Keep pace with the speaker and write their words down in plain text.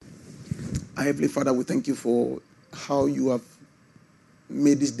Our Heavenly Father, we thank you for how you have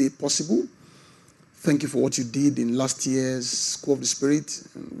made this day possible. Thank you for what you did in last year's School of the Spirit,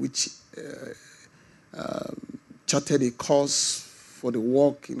 which charted a course for the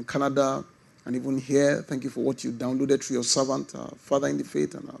work in Canada and even here. Thank you for what you downloaded through your servant, our father in the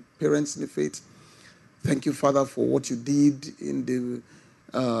faith and our parents in the faith. Thank you, Father, for what you did in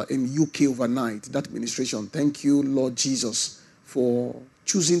UK overnight, that administration. Thank you, Lord Jesus, for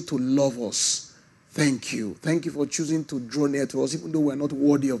choosing to love us. Thank you. Thank you for choosing to draw near to us, even though we're not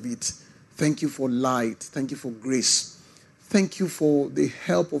worthy of it. Thank you for light. Thank you for grace. Thank you for the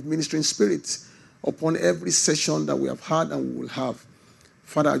help of ministering spirits upon every session that we have had and we will have.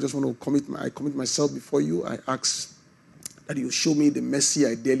 Father, I just want to commit myself before you. I ask that you show me the mercy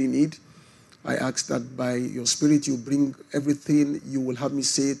I dearly need. I ask that by your Spirit you bring everything you will have me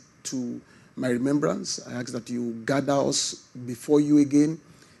say to my remembrance. I ask that you gather us before you again.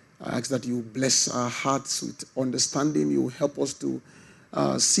 I ask that you bless our hearts with understanding. You help us to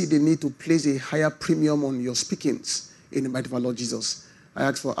see the need to place a higher premium on your speakings in the mighty of our Lord Jesus. I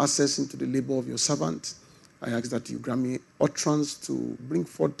ask for access into the labor of your servant. I ask that you grant me utterance to bring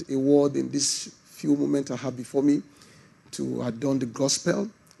forth a word in this few moments I have before me to adorn the gospel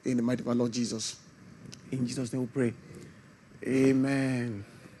in the mighty of our Lord Jesus. In Jesus' name we pray. Amen.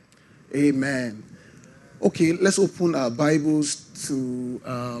 Amen. Okay, let's open our Bibles to...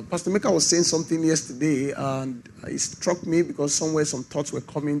 Pastor Meka was saying something yesterday, and it struck me because somewhere some thoughts were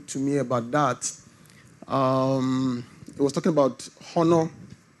coming to me about that. He was talking about honor.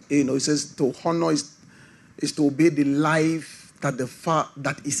 You know, he says to honor is to obey the life that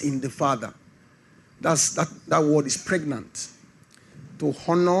that is in the Father. That word is pregnant. To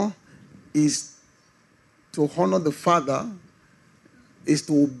honor the Father is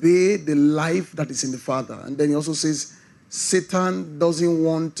to obey the life that is in the Father. And then he also says, Satan doesn't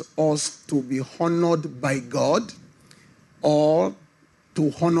want us to be honored by God or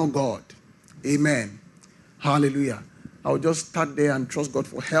to honor God. Amen. Hallelujah. I'll just start there and trust God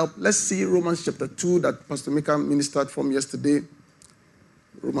for help. Let's see Romans chapter 2 that Pastor Mika ministered from yesterday.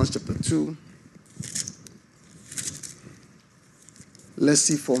 Romans chapter 2. Let's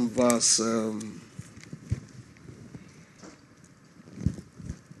see from verse...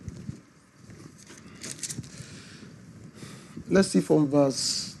 let's see from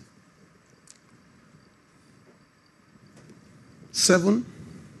verse 7.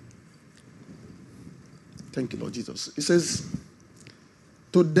 Thank you, Lord Jesus. It says,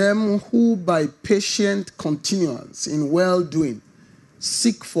 to them who by patient continuance in well-doing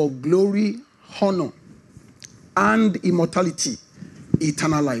seek for glory, honor, and immortality,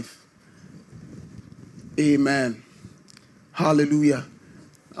 eternal life. Amen. Hallelujah.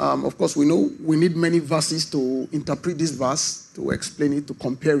 Of course, we know we need many verses to interpret this verse, to explain it, to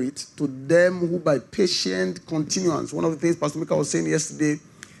compare it. To them who by patient continuance. One of the things Pastor Mika was saying yesterday,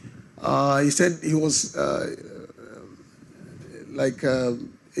 he said he was like a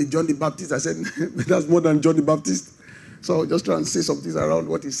John the Baptist. I said, that's more than John the Baptist. So I'll just try and say some things around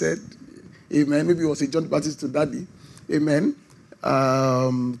what he said. Amen. Maybe it was a John the Baptist to daddy. Amen.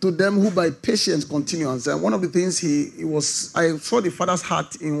 To them who by patience continuance. And one of the things I saw the Father's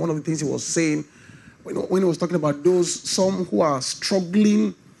heart in one of the things he was saying when he was talking about some who are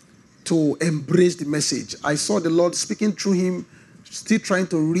struggling to embrace the message. I saw the Lord speaking through him, still trying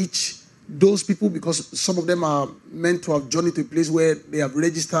to reach those people because some of them are meant to have journeyed to a place where they have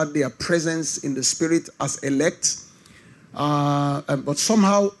registered their presence in the Spirit as elect. But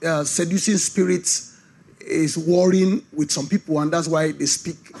somehow seducing spirits is warring with some people, and that's why they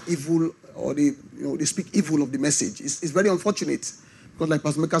speak evil, or they speak evil of the message. It's very unfortunate because, like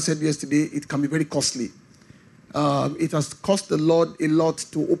Pastor Meka said yesterday, it can be very costly. It has cost the Lord a lot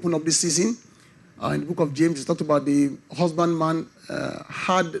to open up this season. In the book of James, it talked about the husbandman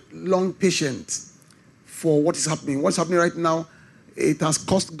had long patience for what is happening. What's happening right now, it has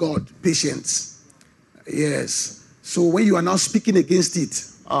cost God patience. Yes. So when you are now speaking against it,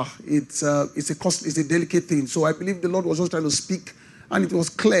 it's a delicate thing. So I believe the Lord was just trying to speak, and it was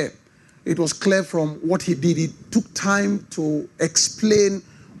clear. It was clear from what he did. He took time to explain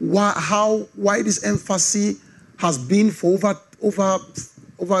why this emphasis has been for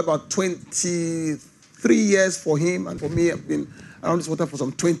over about 23 years for him, and for me, I've been around this water for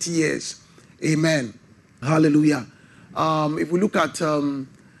some 20 years. Amen. Hallelujah. If we look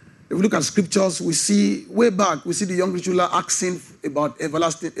at scriptures, we see way back, we see the young rich ruler asking about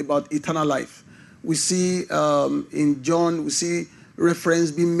eternal life. We see in John, we see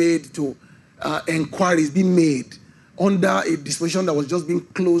reference being made to inquiries being made under a disposition that was just being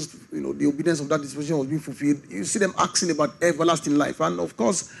closed, the obedience of that disposition was being fulfilled. You see them asking about everlasting life. And of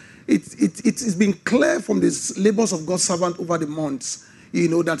course, it's been clear from the labors of God's servant over the months,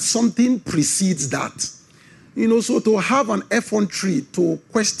 that something precedes that. So to have an effrontery, to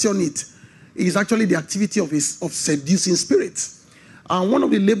question it, is actually the activity of seducing spirits. And one of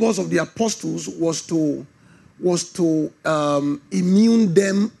the labors of the apostles was to immune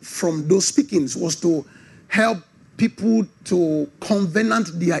them from those speakings, was to help people to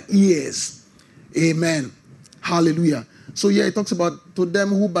covenant their ears. Amen. Hallelujah. So here it talks about to them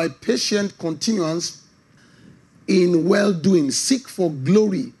who by patient continuance in well-doing seek for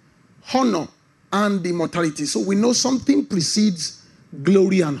glory, honor, and immortality. So we know something precedes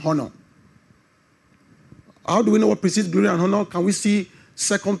glory and honor. How do we know what precedes glory and honor? Can we see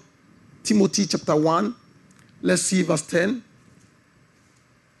 2 Timothy chapter 1? Let's see verse 10.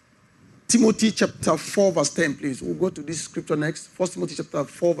 Timothy chapter 4 verse 10, please. We'll go to this scripture next. 1 Timothy chapter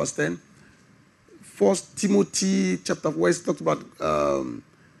 4 verse 10. 1 Timothy chapter 4, where it talks about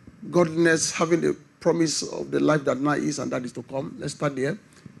godliness, having the promise of the life that now is and that is to come. Let's start there.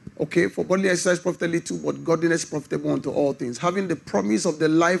 Okay, for godly exercise profitable little, but godliness profitable unto all things. Having the promise of the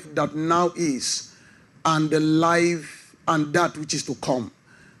life that now is and the life and that which is to come.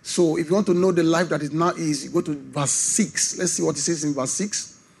 So if you want to know the life that is now is, you go to verse 6. Let's see what it says in verse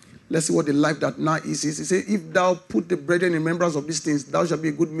 6. Let's see what the life that now is. It says, if thou put the brethren in remembrance of these things, thou shalt be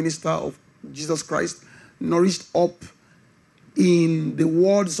a good minister of Jesus Christ, nourished up in the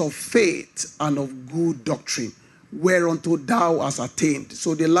words of faith and of good doctrine, whereunto thou hast attained.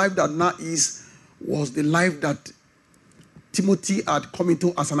 So the life that now is was the life that Timothy had come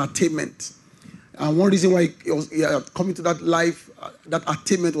into as an attainment. And one reason why he had come into that life, that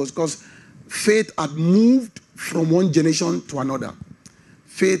attainment, was because faith had moved from one generation to another.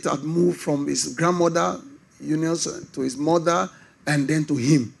 Faith had moved from his grandmother, Eunice, to his mother, and then to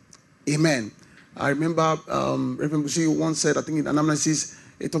him. Amen. I remember Reverend Bushi once said, I think in Anamnesis,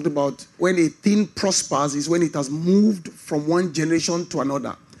 he talked about when a thing prospers is when it has moved from one generation to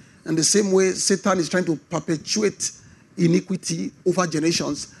another. And the same way Satan is trying to perpetuate iniquity over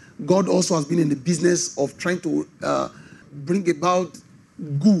generations, God also has been in the business of trying to bring about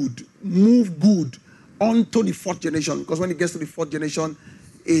good, move good onto the fourth generation. Because when it gets to the fourth generation,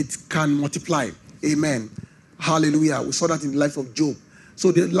 it can multiply. Amen. Hallelujah. We saw that in the life of Job.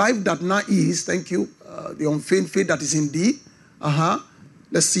 So the life that now is, thank you, the unfeigned faith that is in thee.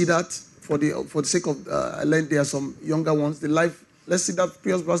 Let's see that for the sake of, I learned there are some younger ones. The life, let's see that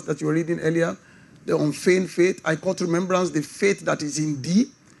previous verse that you were reading earlier. The unfeigned faith. I call to remembrance the faith that is in thee.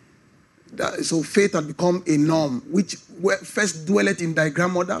 So faith had become a norm, which first dwelleth in thy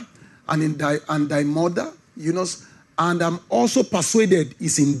grandmother and in thy mother, Eunice, and I'm also persuaded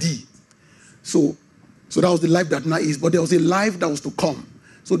is in thee. So that was the life that now is, but there was a life that was to come.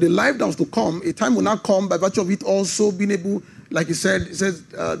 So the life that was to come, a time will not come by virtue of it also being able, like he said, it says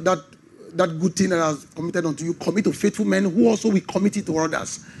that good thing that has committed unto you, commit to faithful men who also will commit it to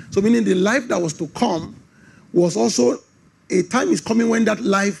others. So meaning the life that was to come was also, a time is coming when that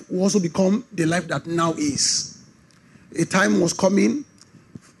life will also become the life that now is. A time was coming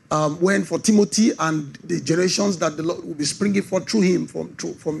when for Timothy and the generations that the Lord will be springing forth through him, from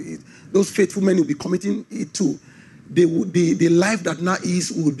it, those faithful men will be committing it to, the life that now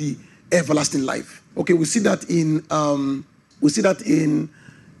is will be everlasting life. Okay, we see that in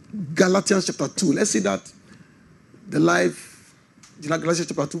Galatians chapter 2. Let's see that the life, Galatians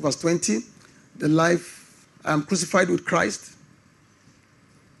chapter 2 verse 20, the life, I am crucified with Christ.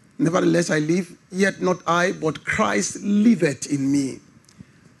 Nevertheless I live, yet not I, but Christ liveth in me.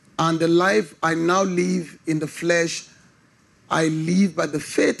 And the life I now live in the flesh, I live by the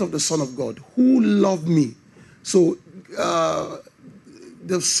faith of the Son of God, who loved me. So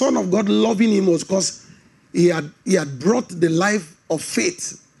the Son of God loving him was because he had brought the life of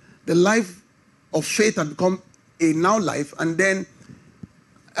faith. The life of faith had become a now life. And then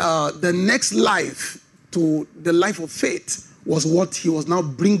the next life to the life of faith was what he was now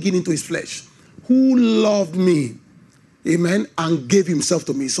bringing into his flesh. Who loved me, amen, and gave himself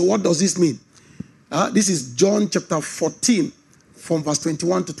to me. So what does this mean? This is John chapter 14 from verse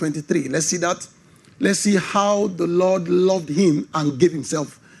 21 to 23. Let's see that. Let's see how the Lord loved him and gave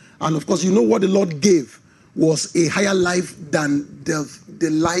himself. And of course, you know what the Lord gave was a higher life than the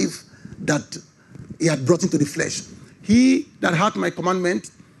life that he had brought into the flesh. He that hath my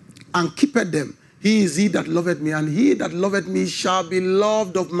commandment and keepeth them, he is he that loveth me, and he that loveth me shall be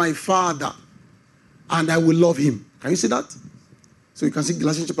loved of my Father, and I will love him. Can you see that? So you can see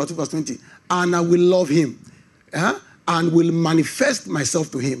Galatians chapter 2 verse 20. And I will love him, and will manifest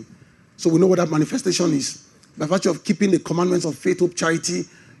myself to him. So we know what that manifestation is. by virtue of keeping the commandments of faith, hope, charity,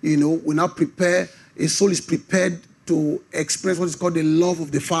 we now prepare, a soul is prepared to experience what is called the love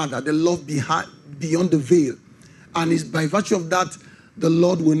of the Father, the love beyond the veil. And it's by virtue of that, the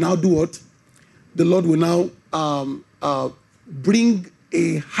Lord will now do what? The Lord will now bring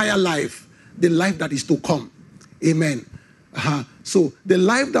a higher life, the life that is to come. Amen. So the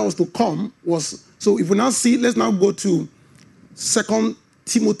life that was to come was, so if we now see, let's now go to 2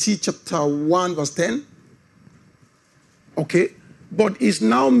 Timothy chapter 1 verse 10. Okay. But is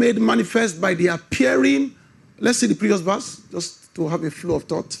now made manifest by the appearing, let's see the previous verse, just to have a flow of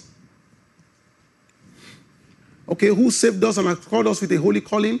thought. Okay, who saved us and called us with a holy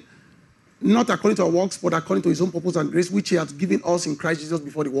calling, not according to our works, but according to his own purpose and grace, which he has given us in Christ Jesus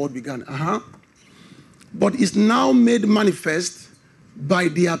before the world began. But is now made manifest by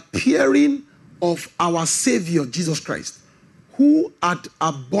the appearing of our Savior, Jesus Christ, who had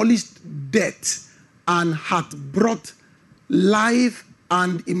abolished death and hath brought life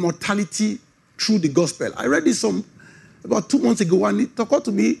and immortality through the gospel. I read this about 2 months ago, and it occurred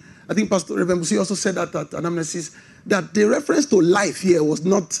to me, I think Pastor Reverend Busi also said that at Anamnesis, that the reference to life here was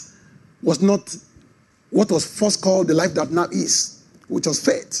not what was first called the life that now is, which was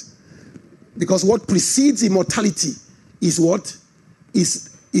faith. Because what precedes immortality is what?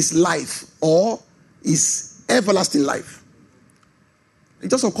 Is life, or is everlasting life. It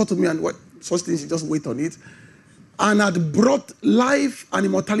just occurred to me, and what such things, you just wait on it. And had brought life and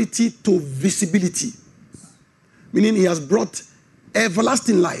immortality to visibility. Meaning he has brought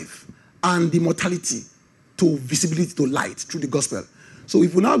everlasting life and immortality to visibility, to light, through the gospel. So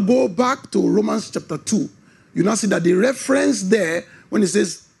if we now go back to Romans chapter 2, you now see that the reference there, when it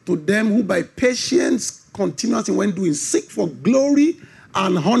says, to them who by patience, continuous in when doing, seek for glory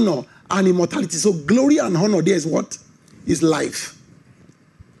and honor and immortality. So glory and honor there is what? Is life.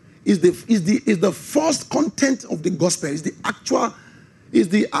 Is the first content of the gospel.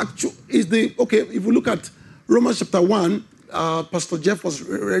 Okay, if we look at Romans chapter 1, Pastor Jeff was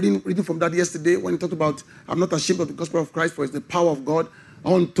reading from that yesterday when he talked about, I'm not ashamed of the gospel of Christ, for it's the power of God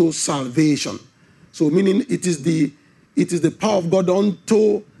unto salvation. So meaning it is the power of God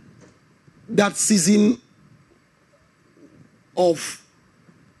unto that season of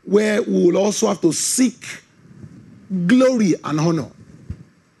where we will also have to seek glory and honor.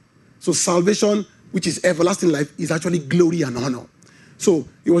 So salvation, which is everlasting life, is actually glory and honor. So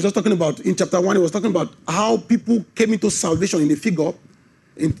he was just talking about, in chapter 1, he was talking about how people came into salvation in the figure,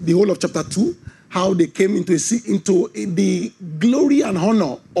 in the whole of chapter 2, how they came into the glory and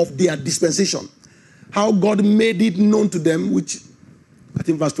honor of their dispensation. How God made it known to them, which I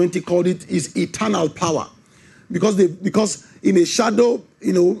think verse 20 called it, is eternal power. Because in a shadow,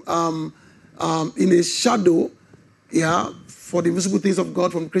 for the invisible things of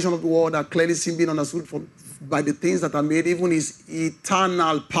God from the creation of the world are clearly seen, being understood by the things that are made, even his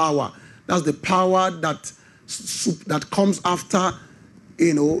eternal power. That's the power that comes after,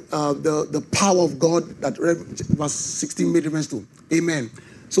 the power of God that verse 16 made reference to. Amen.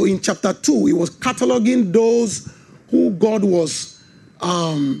 So in chapter 2, he was cataloging those who God was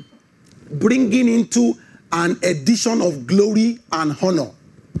bringing into an edition of glory and honor.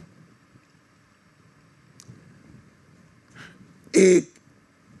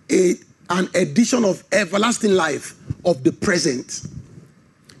 An edition of everlasting life of the present.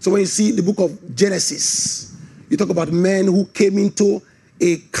 So when you see the book of Genesis, you talk about men who came into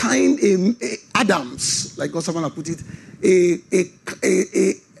Adams, like God Savannah put it, the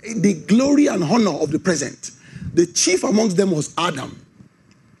glory and honor of the present. The chief amongst them was Adam.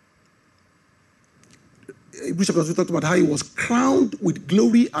 Bishop also talked about how he was crowned with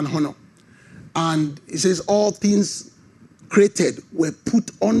glory and honor. And it says all things created were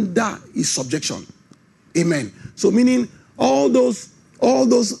put under his subjection. Amen. So meaning all those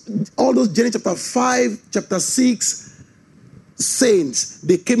Genesis chapter 5, chapter 6 saints,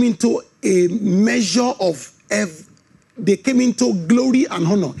 they came into a measure of they came into glory and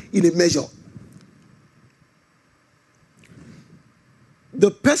honor in a measure.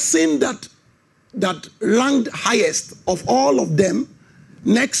 The person that ranked highest of all of them,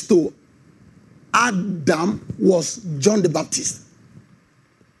 next to Adam, was John the Baptist.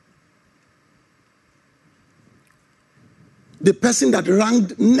 The person that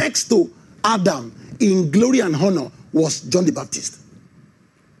ranked next to Adam in glory and honor was John the Baptist.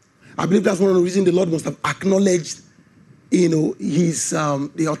 I believe that's one of the reasons the Lord must have acknowledged, his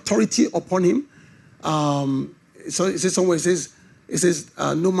the authority upon him. So it says somewhere, it says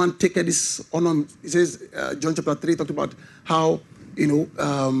no man taketh this honor. It says John chapter 3 talked about how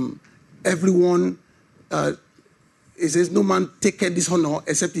everyone. It says no man taketh this honor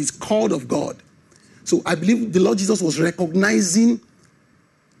except he is called of God. So I believe the Lord Jesus was recognizing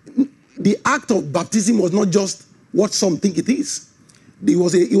the act of baptism was not just what some think it is. He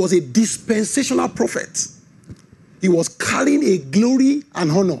was a dispensational prophet. He was carrying a glory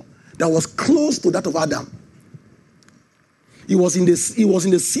and honor that was close to that of Adam. He was in the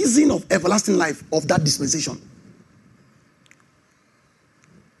season of everlasting life of that dispensation.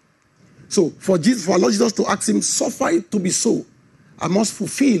 So for Lord Jesus to ask him, suffer it to be so, I must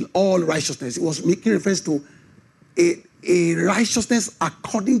fulfill all righteousness. It was making reference to a righteousness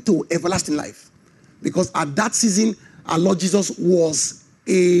according to everlasting life. Because at that season, our Lord Jesus was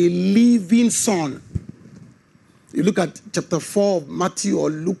a living son. You look at chapter 4 of Matthew or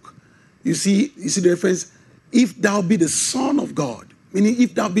Luke, you see the reference, if thou be the Son of God, meaning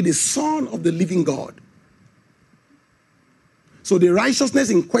if thou be the Son of the living God. So the righteousness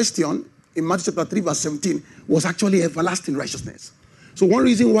in question in Matthew chapter 3 verse 17 was actually everlasting righteousness. So one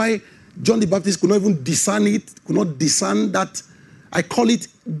reason why John the Baptist could not even discern that, I call it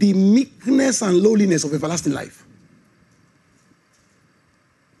the meekness and lowliness of everlasting life,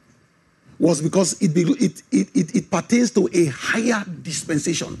 was because it pertains to a higher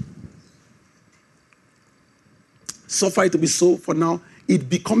dispensation. Suffer it to be so for now, it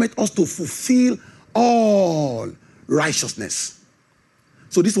becometh us to fulfill all righteousness.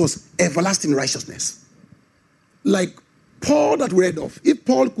 So this was everlasting righteousness. Like Paul that we read of. If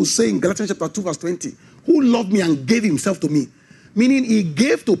Paul could say in Galatians chapter 2 verse 20, who loved me and gave himself to me, meaning he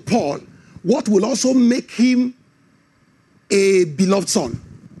gave to Paul what will also make him a beloved son.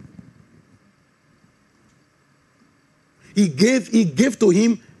 He gave to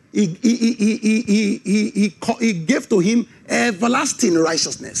him everlasting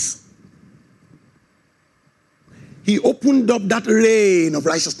righteousness. He opened up that reign of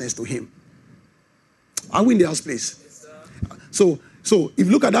righteousness to him. Are we in the house place? Yes, sir. So if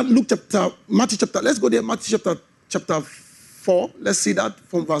you look at that, Matthew chapter, let's go there, Matthew chapter 4. Let's see that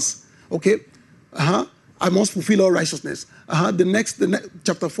from verse, okay. I must fulfill all righteousness. The next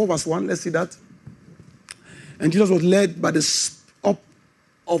chapter 4 verse 1, let's see that. And Jesus was led by the up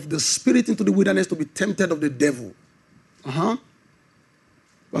of the Spirit into the wilderness to be tempted of the devil.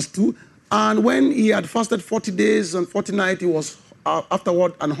 Verse 2. And when he had fasted 40 days and 40 nights, he was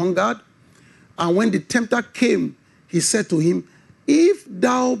afterward and hungered. And when the tempter came, he said to him, if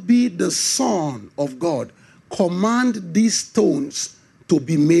thou be the Son of God, command these stones to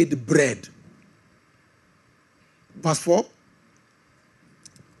be made bread. Verse 4.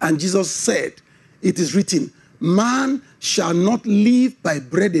 And Jesus said, it is written, man shall not live by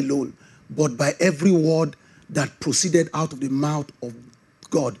bread alone, but by every word that proceeded out of the mouth of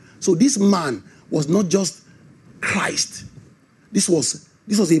God. So this man was not just Christ. This was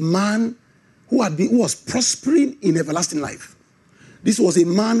a man who was prospering in everlasting life. This was a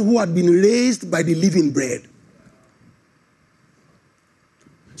man who had been raised by the living bread.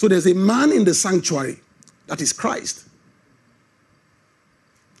 So there's a man in the sanctuary, that is Christ.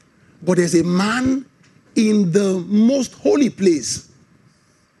 But there's a man in the most holy place.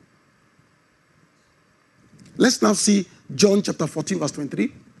 Let's now see John chapter 14 verse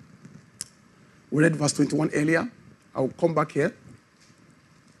 23. We read verse 21 earlier. I will come back here.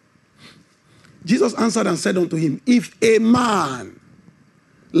 Jesus answered and said unto him, if a man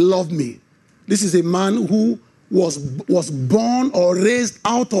love me, this is a man who was born or raised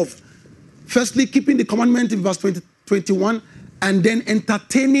out of, firstly, keeping the commandment in verse 21, and then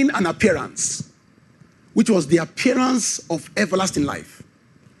entertaining an appearance, which was the appearance of everlasting life,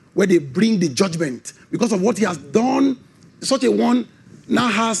 where they bring the judgment. Because of what he has done, such a one now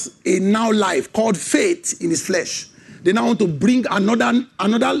has a now life called faith in his flesh. They now want to bring another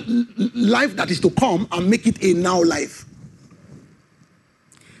life that is to come and make it a now life.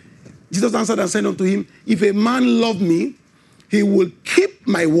 Jesus answered and said unto him, if a man love me, he will keep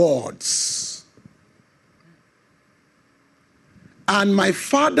my words. And my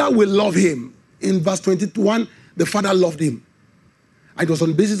Father will love him. In verse 21, the Father loved him. And it was on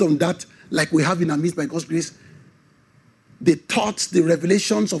the basis of that, like we have in our midst by God's grace, the thoughts, the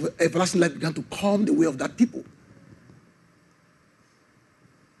revelations of everlasting life began to come the way of that people.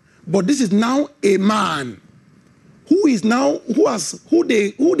 But this is now a man who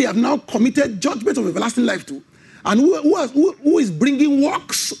they have now committed judgment of everlasting life to, and who is bringing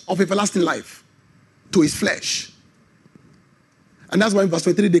works of everlasting life to his flesh. And that's why in verse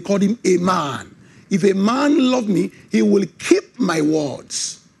 23 they called him a man. If a man love me, he will keep my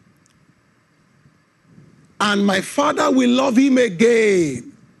words. And my Father will love him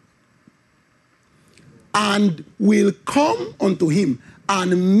again, and will come unto him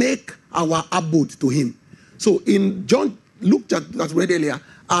and make our abode to him. So in Luke that read earlier,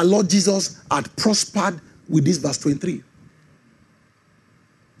 our Lord Jesus had prospered with this verse 23.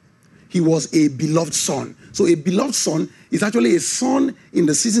 He was a beloved son. So a beloved son is actually a son in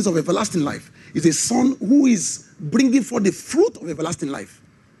the seasons of everlasting life. It's a son who is bringing forth the fruit of everlasting life.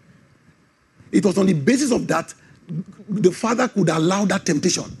 It was on the basis of that the father could allow that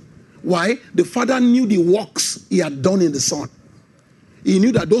temptation. Why? The father knew the works he had done in the son. He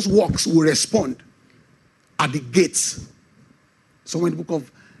knew that those works will respond at the gates. So in the book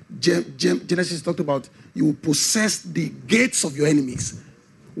of Genesis talked about you will possess the gates of your enemies.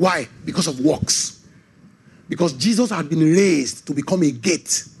 Why? Because of works. Because Jesus had been raised to become a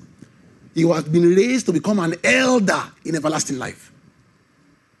gate. He had been raised to become an elder in everlasting life.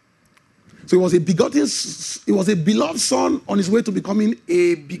 So he was a beloved son on his way to becoming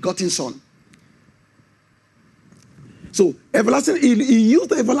a begotten son. So everlasting, he used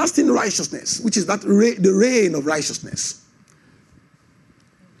the everlasting righteousness, which is that the reign of righteousness.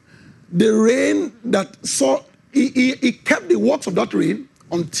 The reign that saw, he kept the works of that reign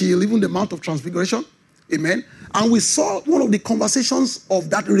until even the Mount of Transfiguration. Amen. And we saw one of the conversations of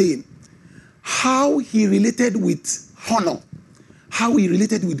that reign, how he related with honor, how he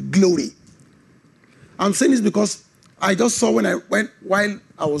related with glory. I'm saying this because I just saw while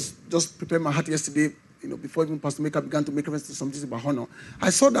I was just preparing my heart yesterday, before even Pastor Maker began to make reference to some things about honor, I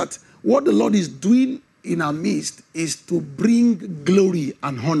saw that what the Lord is doing in our midst is to bring glory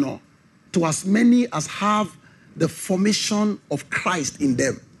and honor to as many as have the formation of Christ in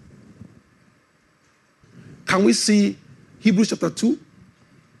them. Can we see Hebrews chapter 2,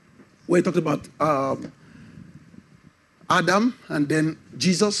 where he talked about Adam and then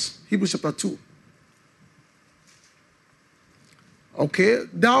Jesus? Hebrews chapter 2. Okay,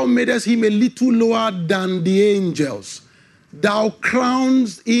 thou madest him a little lower than the angels. Thou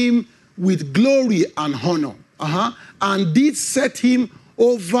crownest him with glory and honor. And did set him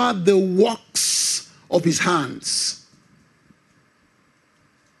over the works of his hands.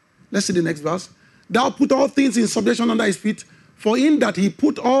 Let's see the next verse. Thou put all things in subjection under his feet. For in that he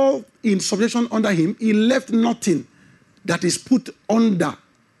put all in subjection under him, he left nothing that is put under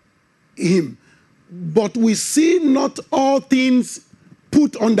him. But we see not all things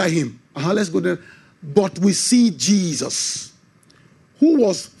put under him. Let's go there. But we see Jesus, who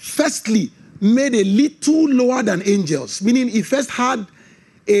was firstly made a little lower than angels, meaning he first had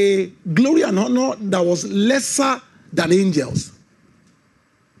a glory and honor that was lesser than angels.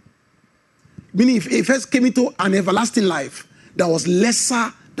 Meaning he first came into an everlasting life that was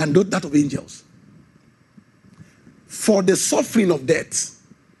lesser than that of angels. For the suffering of death,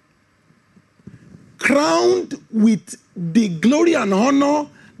 crowned with the glory and honor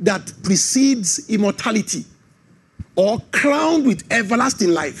that precedes immortality, or crowned with everlasting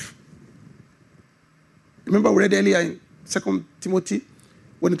life. Remember we read earlier in 2 Timothy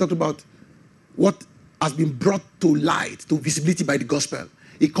when he talked about what has been brought to light, to visibility by the gospel.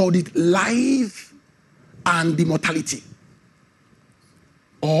 He called it life and immortality,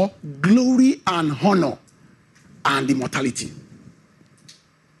 or glory and honor and immortality.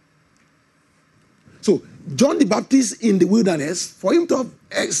 So John the Baptist in the wilderness, for him to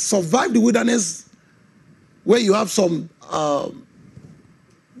have survived the wilderness, where you have some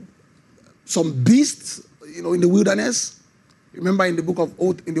beasts, in the wilderness. Remember in the book of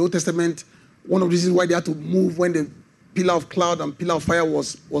in the Old Testament, one of the reasons why they had to move when the pillar of cloud and pillar of fire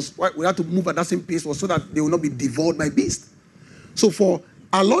was why we had to move at that same pace was so that they will not be devoured by beasts. So for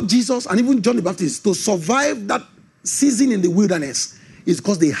our Lord Jesus and even John the Baptist to survive that season in the wilderness is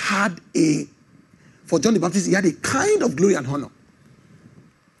because they had for John the Baptist, he had a kind of glory and honor.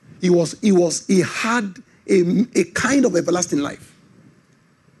 He had a kind of everlasting life.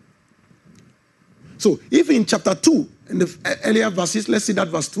 So if in chapter 2, in the earlier verses, let's see that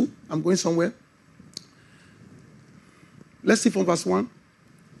verse 2. I'm going somewhere. Let's see from verse 1.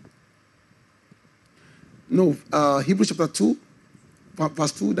 No, Hebrews chapter 2,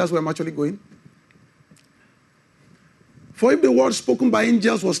 verse 2, that's where I'm actually going. For if the word spoken by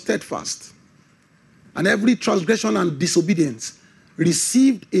angels was steadfast, and every transgression and disobedience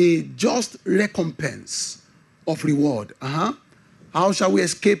received a just recompense of reward. How shall we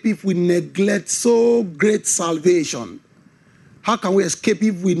escape if we neglect so great salvation? How can we escape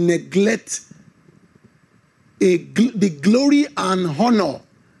if we neglect the glory and honor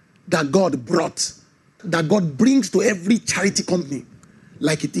that God brought, that God brings to every charity company,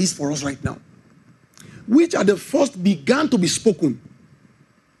 like it is for us right now? Which at the first began to be spoken.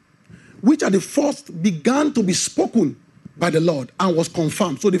 Which at the first began to be spoken by the Lord and was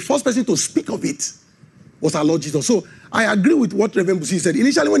confirmed. So the first person to speak of it was our Lord Jesus. So I agree with what Reverend Busi said.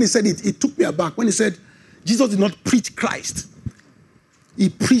 Initially when he said it, it took me aback. When he said Jesus did not preach Christ. He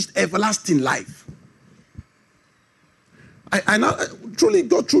preached everlasting life. I now truly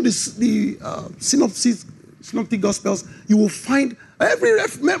go through the synoptic gospels. You will find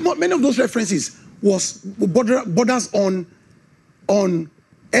many of those references borders on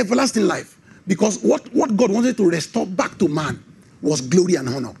everlasting life, because what God wanted to restore back to man was glory and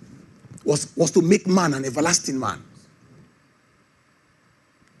honor, was to make man an everlasting man.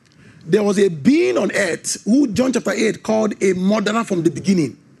 There was a being on earth who John chapter 8 called a murderer from the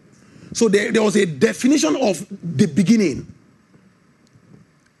beginning. So there was a definition of the beginning.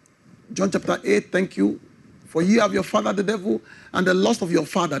 John chapter 8, thank you. For you have your father the devil, and the lust of your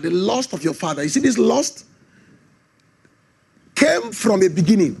father. The lust of your father. You see, this lust came from a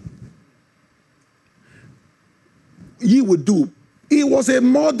beginning. He would do. He was a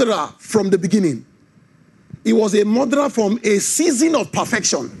murderer from the beginning. He was a murderer from a season of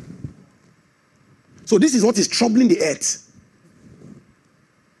perfection. So this is what is troubling the earth.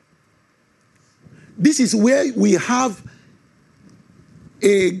 This is where we have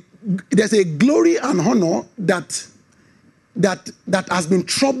there's a glory and honor that has been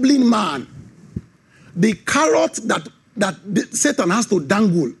troubling man. The carrot that Satan has to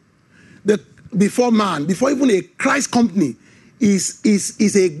dangle before man, before even a Christ company, is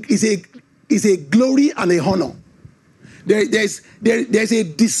a glory and a honor. There's a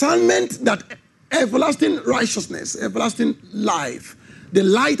discernment that everlasting righteousness, everlasting life, the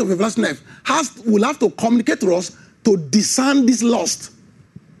light of everlasting life will have to communicate to us to discern this lust.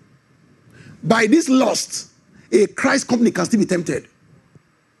 By this lust, a Christ company can still be tempted.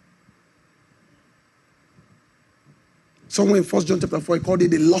 Somewhere in 1 John chapter 4, he called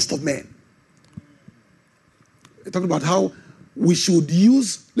it the lust of men. He talked about how we should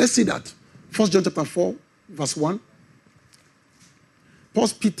use, let's see that. 1 John chapter 4, verse 1. 1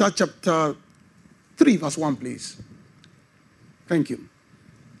 Peter chapter 3, verse 1, please. Thank you.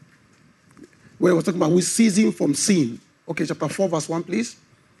 Where we're talking about we ceasing from sin. Okay, chapter 4, verse 1, please.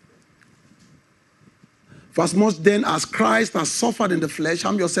 For as much then as Christ has suffered in the flesh,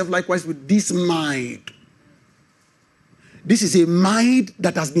 arm yourself likewise with this mind. This is a mind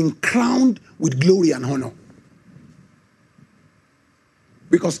that has been crowned with glory and honor.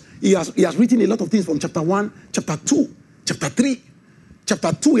 Because he has written a lot of things from chapter 1, chapter 2, chapter 3.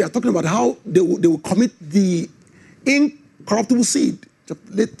 Chapter 2, he is talking about how they will commit the incorruptible seed.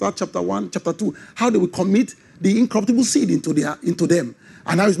 Later, chapter 1, chapter 2, how they will commit the incorruptible seed into them.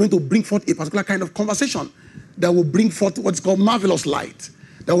 And now he's going to bring forth a particular kind of conversation that will bring forth what's called marvelous light,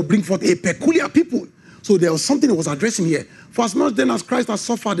 that will bring forth a peculiar people. So there was something he was addressing here. For as much then as Christ has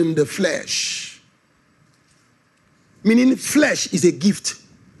suffered in the flesh, meaning flesh is a gift.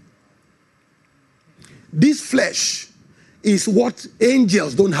 This flesh is what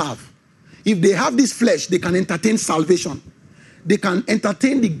angels don't have. If they have this flesh, they can entertain salvation. They can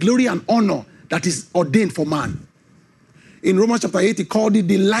entertain the glory and honor that is ordained for man. In Romans chapter 8, he called it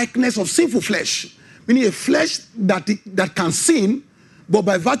the likeness of sinful flesh, meaning a flesh that can sin, but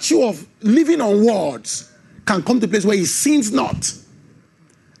by virtue of living on words, can come to a place where he sins not,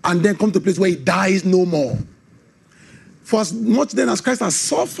 and then come to a place where he dies no more. For as much then as Christ has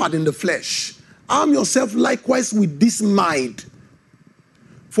suffered in the flesh, arm yourself likewise with this mind.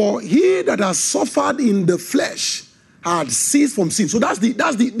 For he that has suffered in the flesh had ceased from sin. So that's the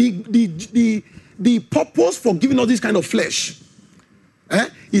purpose for giving us this kind of flesh.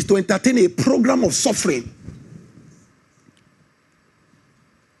 Is to entertain a program of suffering.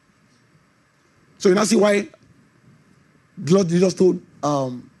 So you now see why the Lord Jesus told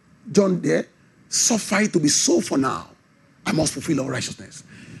John there, suffer it to be so for now. I must fulfill all righteousness.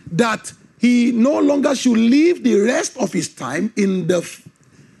 That he no longer should live the rest of his time in the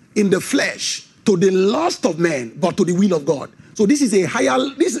flesh to the lust of men, but to the will of God. So this is a higher,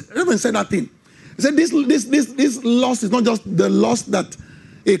 Reverend said that thing. He said this lust is not just the lust that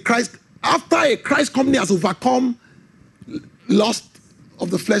after a Christ company has overcome lust of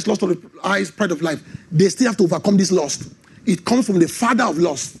the flesh, lust of the eyes, pride of life, they still have to overcome this lust. It comes from the father of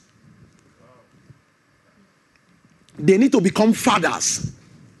lust. They need to become fathers.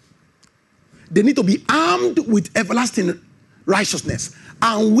 They need to be armed with everlasting righteousness.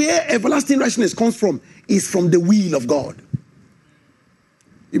 And where everlasting righteousness comes from is from the will of God.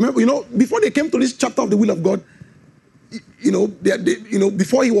 Remember, before they came to this chapter of the will of God,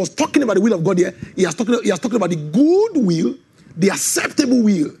 before he was talking about the will of God here, he has talking about the good will, the acceptable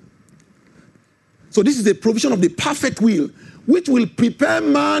will. So this is a provision of the perfect will, which will prepare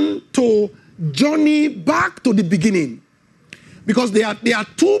man to journey back to the beginning. Because there are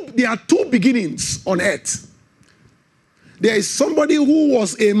two beginnings on earth. There is somebody who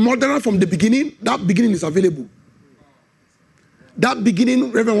was a murderer from the beginning. That beginning is available. That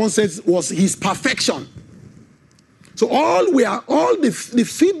beginning, Reverend one says, was his perfection. So all the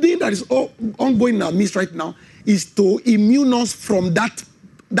feeding that is ongoing in our midst right now is to immune us from that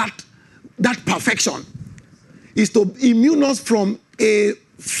perfection. Is to immune us from a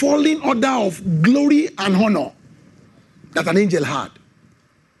falling order of glory and honor that an angel had.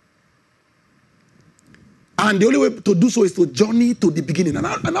 And the only way to do so is to journey to the beginning. And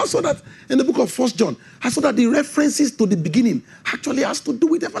I saw that in the book of 1 John. I saw that the references to the beginning actually has to do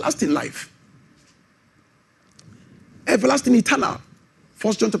with everlasting life. Everlasting, eternal.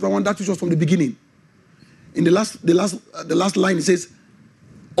 1 John chapter 1, that which was from the beginning. In the last line, it says,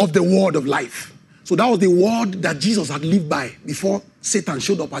 of the word of life. So that was the word that Jesus had lived by before Satan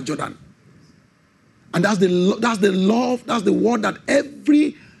showed up at Jordan. And that's the word that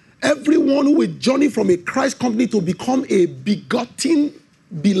everyone who will journey from a Christ company to become a begotten,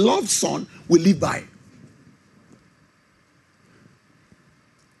 beloved son will live by.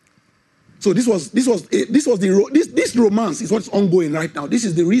 So this romance is what's ongoing right now. This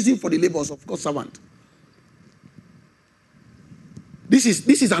is the reason for the labors of God's servant. This is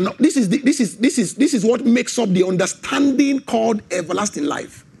what makes up the understanding called everlasting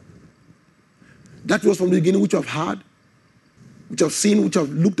life. That was from the beginning, which you have heard, which you have seen, which you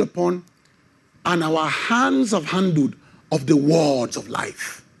have looked upon, and our hands have handled of the words of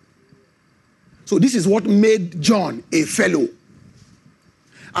life. So this is what made John a fellow.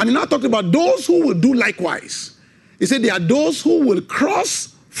 And he now talked about those who will do likewise. He said there are those who will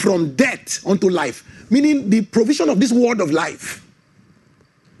cross from death unto life, meaning the provision of this word of life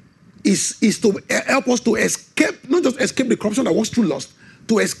is to help us to escape, not just escape the corruption that works through lust,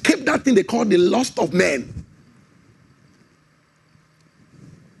 to escape that thing they call the lust of men.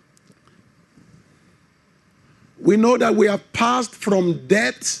 We know that we have passed from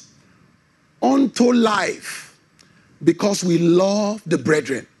death unto life because we love the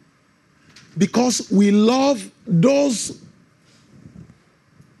brethren. Because we love those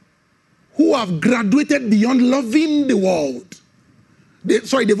who have graduated beyond loving the world.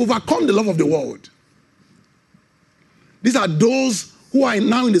 They've overcome the love of the world. These are those who are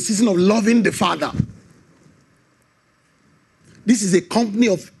now in the season of loving the Father. This is a company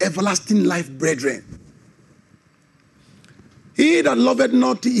of everlasting life, brethren. He that loveth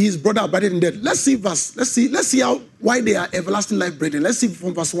not his brother abideth in death. Let's see why they are everlasting life, brethren. Let's see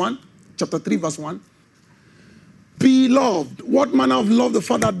from verse 1, chapter 3, verse 1. Beloved, what manner of love the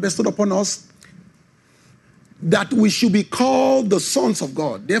Father hath bestowed upon us, that we should be called the sons of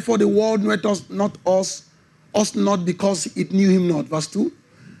God. Therefore the world knoweth us not because it knew him not. Verse 2.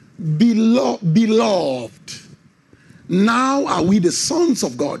 Beloved, now are we the sons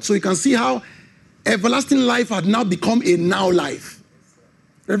of God. So you can see how everlasting life had now become a now life.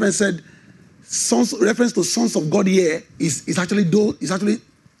 Reverend said, reference to sons of God here is actually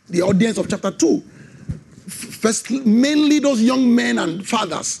the audience of chapter 2. First, mainly those young men and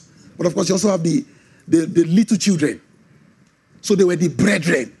fathers. But of course, you also have the little children. So they were the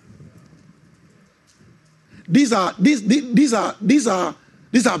brethren. These are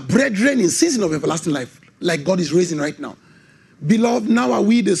brethren in season of everlasting life, like God is raising right now. Beloved, now are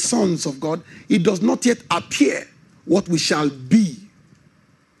we the sons of God. It does not yet appear what we shall be.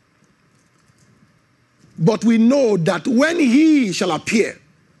 But we know that when he shall appear,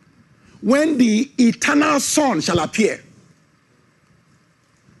 when the eternal Son shall appear,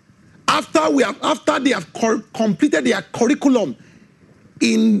 after they have completed their curriculum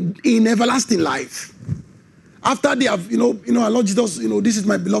in everlasting life, after they have, our Lord Jesus, this is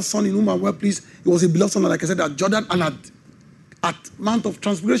my beloved Son in whom I am well pleased. He was a beloved Son, like I said, at Jordan and at Mount of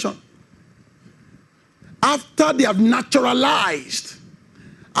Transfiguration. After they have naturalized,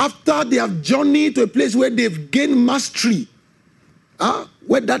 after they have journeyed to a place where they've gained mastery,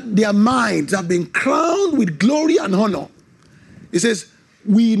 where their minds have been crowned with glory and honor, it says,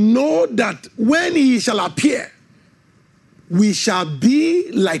 we know that when he shall appear, we shall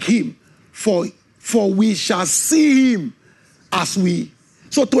be like him, for we shall see him as we.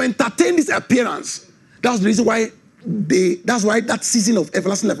 So to entertain this appearance, that's the reason why that season of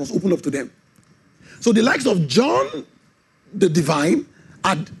everlasting life was opened up to them. So the likes of John the divine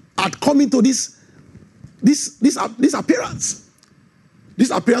had come into this appearance.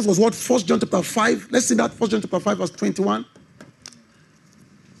 This appearance was what 1 John chapter 5. Let's see that 1 John chapter 5 verse 21.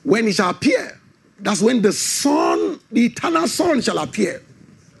 When he shall appear, that's when the Son, the eternal Son shall appear.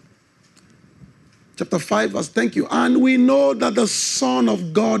 Chapter 5 verse, thank you. And we know that the Son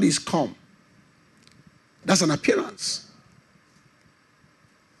of God is come. That's an appearance.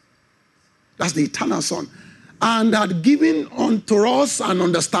 That's the eternal Son. And had given unto us an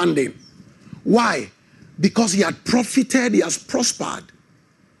understanding. Why? because he had profited, he has prospered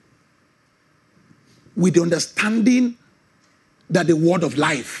with the understanding that the word of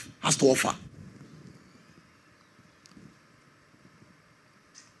life has to offer.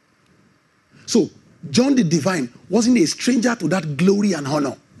 So, John the Divine wasn't a stranger to that glory and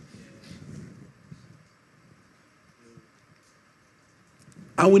honor.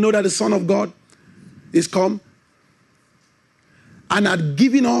 And we know that the Son of God is come and had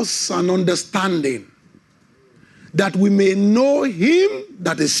given us an understanding that we may know him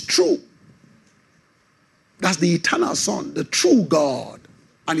that is true. That's the eternal Son, the true God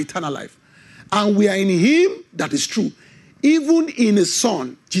and eternal life. And we are in him that is true, even in his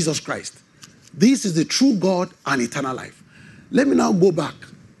Son, Jesus Christ. This is the true God and eternal life. Let me now go back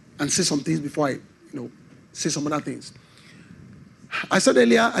and say some things before I, say some other things. I said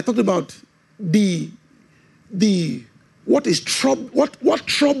earlier, I talked about what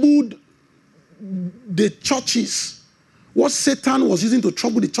troubled the churches, what Satan was using to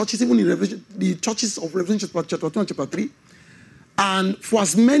trouble the churches, even in Revelation, the churches of Revelation chapter 2 and chapter 3. And for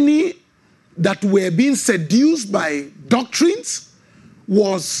as many that were being seduced by doctrines,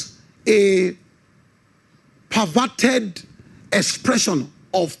 was a perverted expression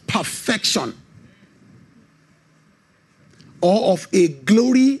of perfection or of a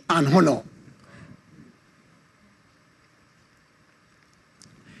glory and honor.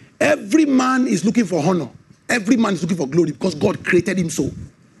 Every man is looking for honor. Every man is looking for glory because God created him so.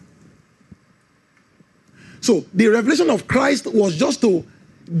 So the revelation of Christ was just to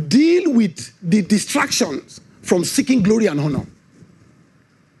deal with the distractions from seeking glory and honor.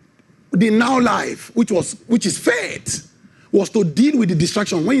 The now life, which is faith, was to deal with the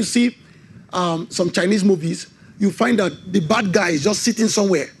distraction. When you see some Chinese movies, you find that the bad guy is just sitting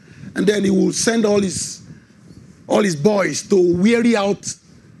somewhere, and then he will send all his boys to weary out.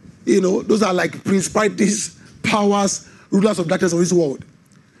 Those are like principalities, powers, rulers of darkness of this world.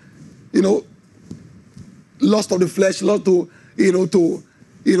 Lust of the flesh, lust to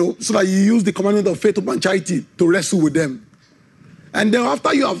so that you use the commandment of faith, hope, and charity to wrestle with them. And then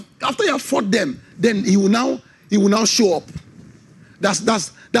after you have fought them, then he will now show up. That's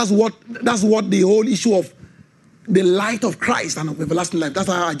what the whole issue of the light of Christ and of everlasting life. That's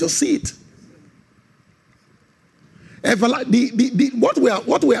how I just see it. What we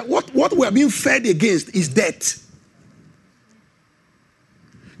are being fed against is death.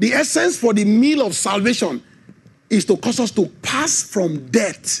 The essence for the meal of salvation is to cause us to pass from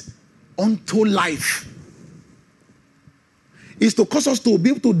death unto life. Is to cause us to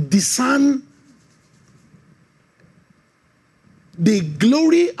be able to discern the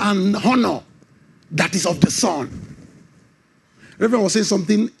glory and honor that is of the Son. Reverend was saying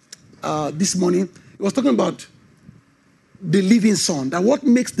something this morning. He was talking about the living Son. That what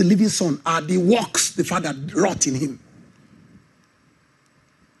makes the living Son are the works the Father wrought in him.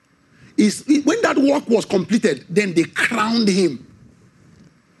 When that work was completed, then they crowned him.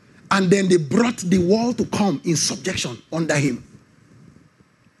 And then they brought the world to come in subjection under him.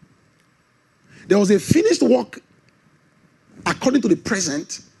 There was a finished work according to the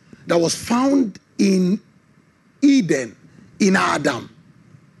present that was found in Eden, in Adam.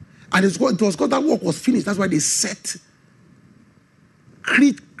 And it was because that work was finished. That's why they set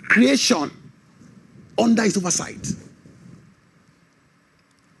creation under his oversight.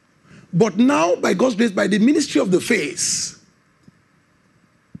 But now, by God's grace, by the ministry of the face,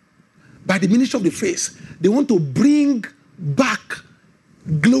 they want to bring back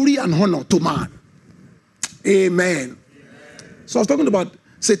glory and honor to man. Amen. So I was talking about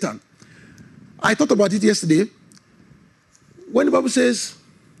Satan. I thought about it yesterday. When the Bible says,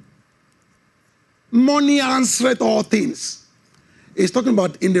 money answereth all things, it's talking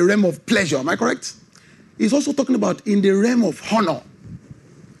about in the realm of pleasure. Am I correct? It's also talking about in the realm of honor.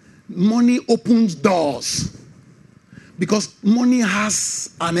 Money opens doors. Because money has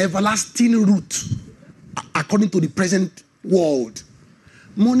an everlasting root according to the present world.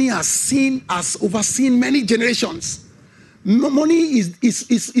 Money has overseen many generations. Money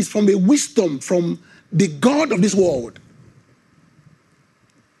is from a wisdom from the God of this world.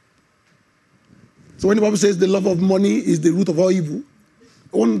 So when the Bible says the love of money is the root of all evil,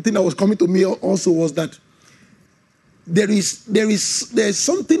 one thing that was coming to me also was that there is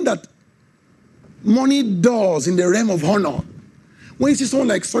something that money does in the realm of honor. When you see someone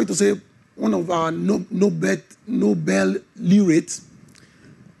like, sorry to say, one of our Nobel laureates,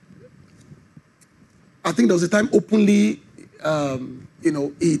 I think there was a time openly,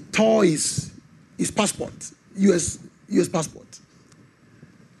 he tore his passport, US passport.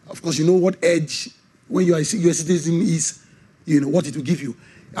 Of course, you know what edge when you are a US citizen is, what it will give you.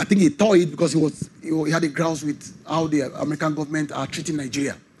 I think he tore it because he had a grouse with how the American government are treating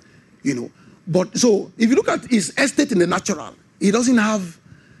Nigeria, But so if you look at his estate in the natural, he doesn't have,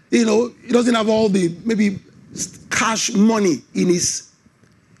 he doesn't have all the maybe cash money in his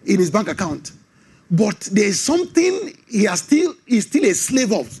bank account. But there is something he's still a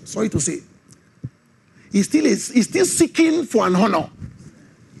slave of. Sorry to say, he's still seeking for an honor.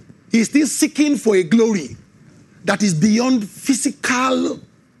 He's still seeking for a glory that is beyond physical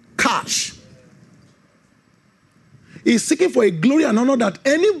cash. He's seeking for a glory and honor that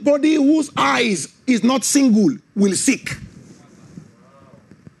anybody whose eyes is not single will seek.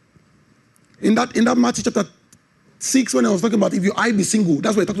 In that Matthew chapter 6, when I was talking about if your eye be single,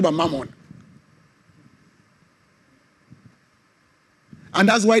 that's what he talked about mammon. And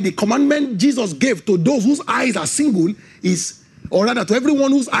that's why the commandment Jesus gave to those whose eyes are single is, or rather to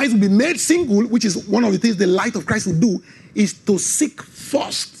everyone whose eyes will be made single, which is one of the things the light of Christ will do, is to seek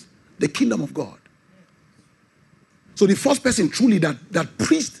first the kingdom of God. So the first person truly that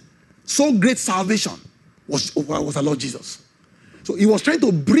preached so great salvation was our Lord Jesus. So he was trying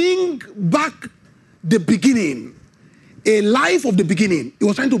to bring back the beginning, a life of the beginning. He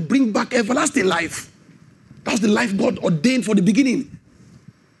was trying to bring back everlasting life. That's the life God ordained for the beginning.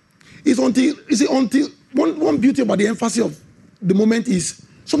 It's until one beauty about the emphasis of the moment is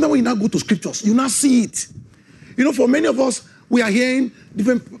sometimes when you now go to scriptures, you now see it. For many of us, we are hearing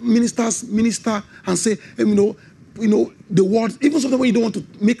different ministers minister and say, the word, even sometimes when you don't want to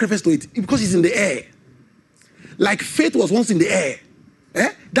make reference to it, because it's in the air. Like faith was once in the air.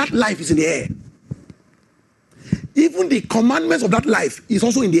 That life is in the air. Even the commandments of that life is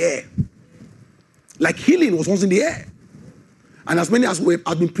also in the air. Like healing was once in the air. And as many as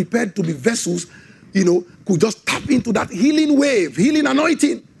have been prepared to be vessels, could just tap into that healing wave, healing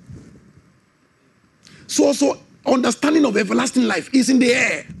anointing. So also, understanding of everlasting life is in the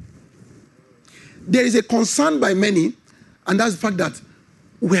air. There is a concern by many, and that's the fact that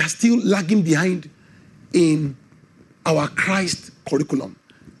we are still lagging behind in our Christ curriculum.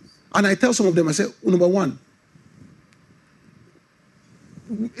 And I tell some of them, I say, number one,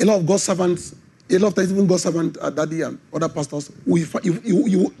 a lot of God's servants, a lot of times even God's servants, Daddy and other pastors,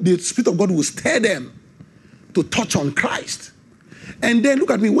 the Spirit of God will stir them to touch on Christ. And then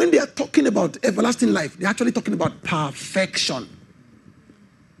look at me, when they are talking about everlasting life, they're actually talking about perfection.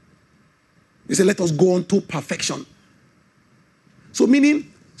 They say, let us go on to perfection. So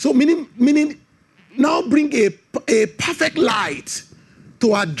meaning now bring a perfect light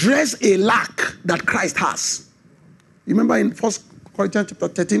to address a lack that Christ has. You remember in 1 Corinthians chapter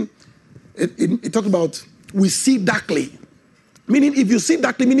 13, it talks about we see darkly. Meaning if you see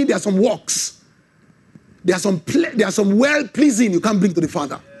darkly, meaning there are some works. There are some well-pleasing you can't bring to the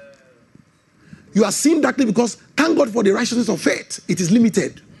Father. You are seeing darkly because thank God for the righteousness of faith. It is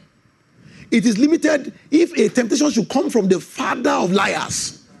limited. It is limited if a temptation should come from the father of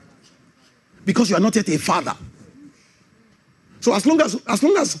liars. Because you are not yet a father. So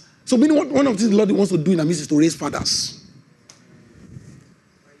so meaning one of the things the Lord wants to do in our midst is to raise fathers.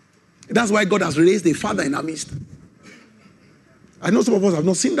 That's why God has raised a father in our midst. I know some of us have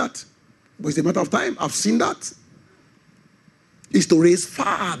not seen that. But it's a matter of time. I've seen that. It's to raise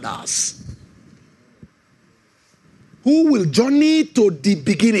fathers who will journey to the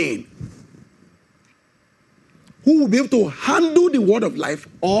beginning. Who will be able to handle the word of life,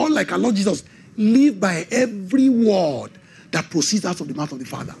 or like our Lord Jesus, live by every word that proceeds out of the mouth of the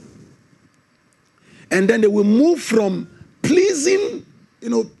Father. And then they will move from pleasing,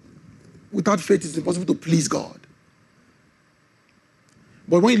 without faith it's impossible to please God.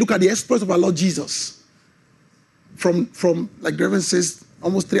 But when you look at the exploits of our Lord Jesus, from like the Reverend says,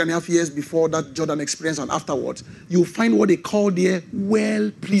 almost 3.5 years before that Jordan experience and afterwards, you'll find what they call there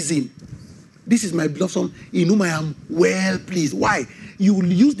well-pleasing. This is my beloved Son, in whom I am well pleased. Why? You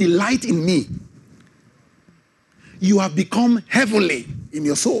will use the light in me. You have become heavenly in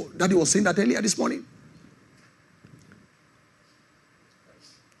your soul. Daddy was saying that earlier this morning.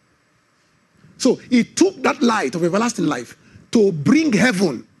 So he took that light of everlasting life to bring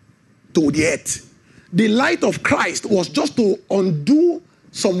heaven to the earth. The light of Christ was just to undo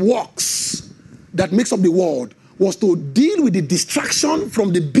some works that makes up the world, was to deal with the distraction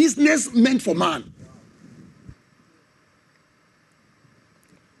from the business meant for man.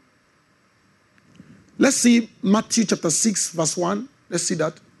 Let's see Matthew chapter 6, verse 1. Let's see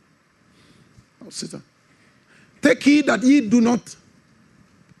that. Oh, sister. Take heed that you do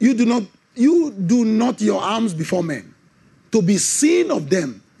not your arms before men, to be seen of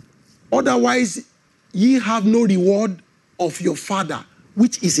them. Otherwise, ye have no reward of your Father,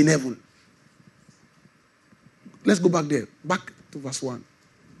 which is in heaven. Let's go back there. Back to verse 1.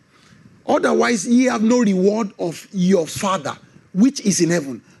 Otherwise, ye have no reward of your Father, which is in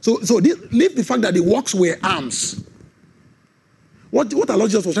heaven. So leave the fact that the works were arms. What our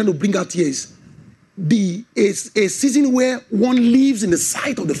Lord Jesus was trying to bring out here is a season where one lives in the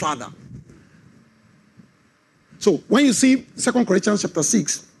sight of the Father. So when you see 2 Corinthians chapter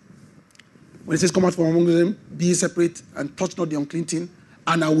 6, when it says, come out from among them, be ye separate, and touch not the unclean thing,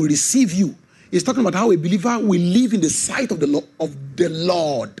 and I will receive you. It's talking about how a believer will live in the sight of the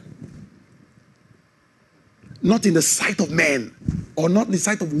Lord. Not in the sight of men, or not in the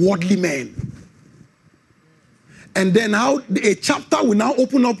sight of worldly men. And then how a chapter will now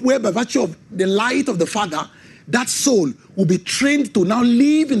open up where by virtue of the light of the Father, that soul will be trained to now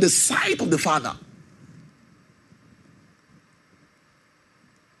live in the sight of the Father.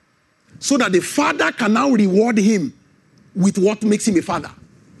 So that the Father can now reward him with what makes him a father,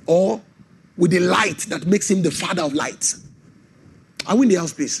 or with the light that makes him the Father of lights. Are we in the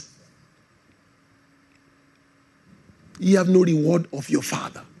house, please? Ye have no reward of your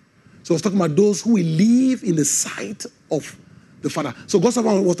Father. So I was talking about those who will live in the sight of the Father. So God's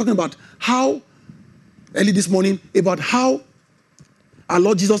servant was talking about how, early this morning, about how our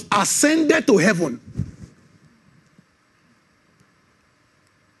Lord Jesus ascended to heaven.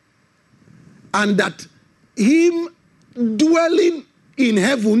 And that him dwelling in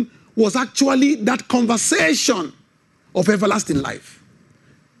heaven was actually that conversation of everlasting life.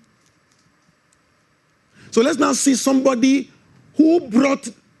 So let's now see somebody who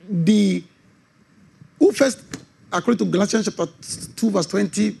first, according to Galatians chapter 2 verse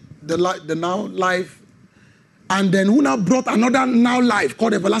 20, the now life, and then who now brought another now life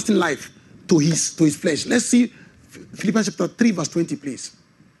called everlasting life to his flesh. Let's see Philippians chapter 3 verse 20, please.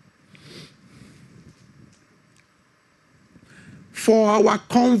 For our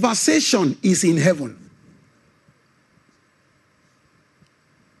conversation is in heaven.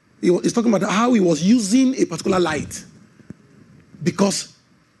 He's talking about how he was using a particular light. Because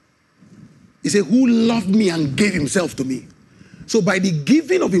he said, who loved me and gave himself to me. So by the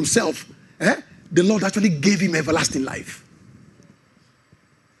giving of himself, the Lord actually gave him everlasting life.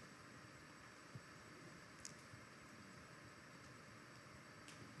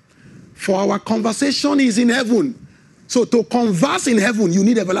 For our conversation is in heaven. So to converse in heaven, you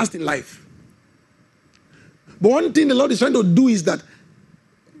need everlasting life. But one thing the Lord is trying to do is that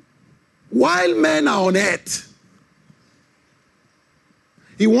while men are on earth,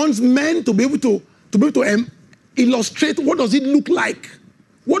 he wants men to be able to illustrate what does it look like.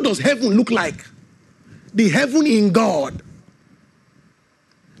 What does heaven look like? The heaven in God.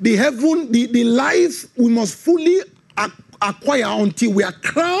 The heaven, the life we must fully acquire until we are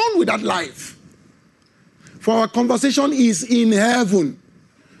crowned with that life. For our conversation is in heaven,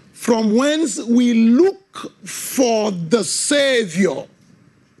 from whence we look for the Savior.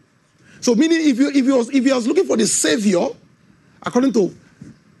 So meaning if he was looking for the Savior, according to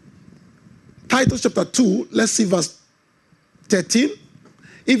Titus chapter 2, let's see verse 13.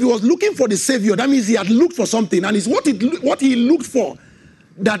 If he was looking for the Savior, that means he had looked for something, and it's what he looked for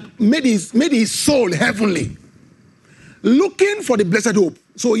that made his soul heavenly. Looking for the blessed hope.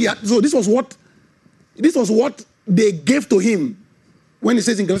 So this was what they gave to him when he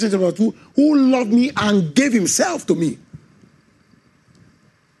says in Galatians chapter 2, who loved me and gave himself to me.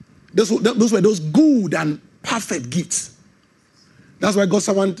 Those were those good and perfect gifts. That's why God's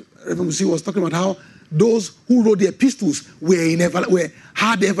servant Reverend Musi was talking about how those who wrote the epistles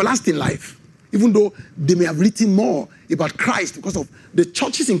had the everlasting life. Even though they may have written more about Christ because of the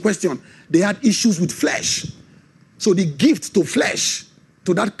churches in question, they had issues with flesh. So the gift to flesh,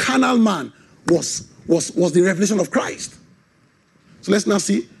 to that carnal man, was the revelation of Christ. So let's now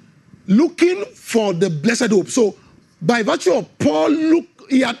see. Looking for the blessed hope. So by virtue of Paul,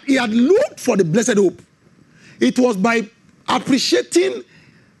 he had looked for the blessed hope. It was by appreciating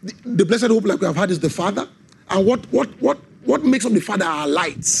the blessed hope like we have had is the Father. And what makes up the Father are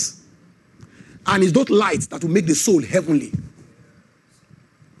lights. And it's those lights that will make the soul heavenly.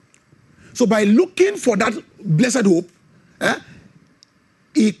 So by looking for that blessed hope,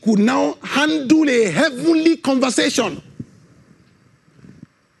 he could now handle a heavenly conversation.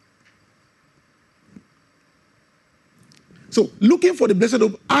 So looking for the blessed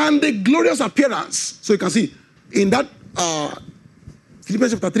hope and the glorious appearance. So you can see in that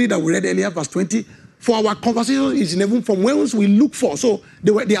Philippians chapter 3 that we read earlier, verse 20, for our conversation is in heaven from whence we look for. So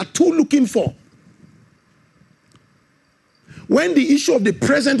they are two looking for. When the issue of the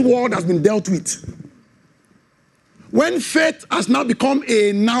present world has been dealt with, when faith has now become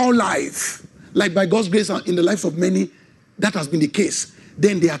a now life, like by God's grace in the lives of many, that has been the case,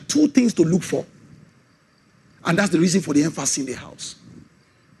 then there are two things to look for. And that's the reason for the emphasis in the house.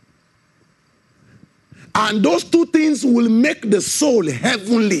 And those two things will make the soul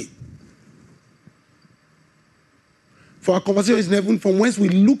heavenly. For our conversation is in heaven, from whence we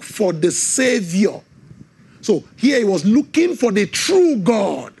look for the Savior. So here he was looking for the true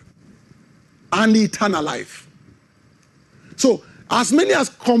God and eternal life. So as many as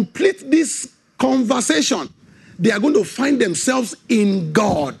complete this conversation, they are going to find themselves in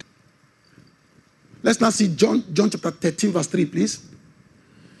God. Let's now see John chapter 13, verse 3, please.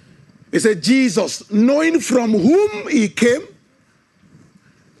 It said, Jesus, knowing from whom he came,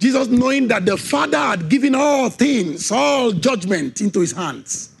 Jesus knowing that the Father had given all things, all judgment into his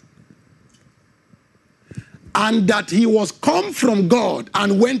hands, and that he was come from God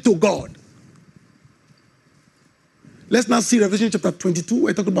and went to God. Let's now see Revelation chapter 22.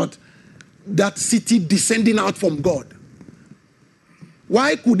 We're talking about that city descending out from God.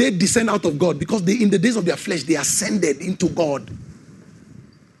 Why could they descend out of God? Because in the days of their flesh, they ascended into God.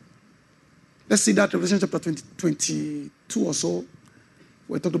 Let's see that Revelation chapter 22 or so.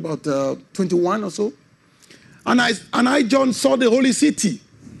 We're talking about 21 or so. And I, John, saw the holy city.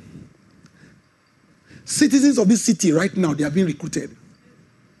 Citizens of this city right now, they are being recruited.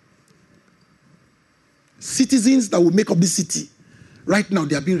 Citizens that will make up this city, right now,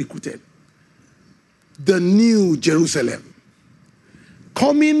 they are being recruited. The new Jerusalem,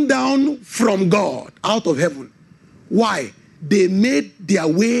 coming down from God, out of heaven. Why? They made their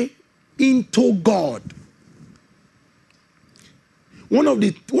way into God. One of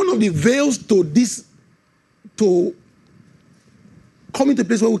the veils to this, to coming to a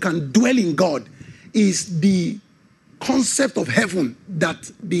place where we can dwell in God, is the concept of heaven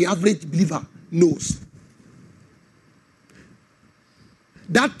that the average believer knows.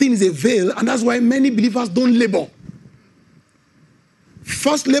 That thing is a veil, and that's why many believers don't labor.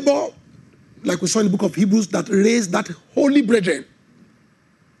 First labor, like we saw in the book of Hebrews, that raised that holy brethren.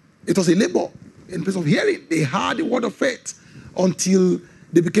 It was a labor in place of hearing. They heard the word of faith until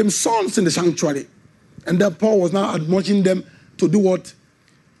they became sons in the sanctuary. And then Paul was now admonishing them to do what?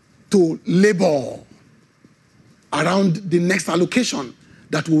 To labor around the next allocation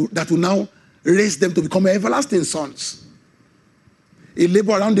that will now raise them to become everlasting sons. A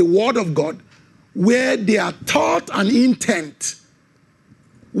labor around the word of God, where their thought and intent,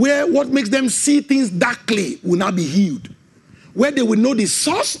 where what makes them see things darkly will now be healed, where they will know the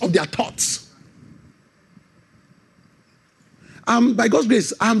source of their thoughts. By God's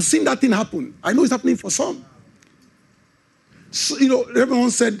grace, I'm seeing that thing happen. I know it's happening for some. So,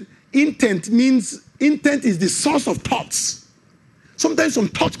 everyone said intent is the source of thoughts. Sometimes some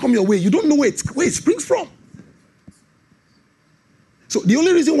thoughts come your way. You don't know where it springs from. So the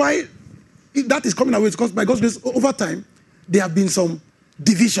only reason why that is coming away is because by God's grace, over time, there have been some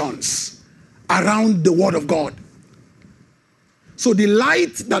divisions around the word of God. So the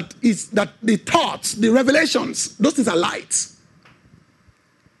light that the thoughts, the revelations, those things are lights.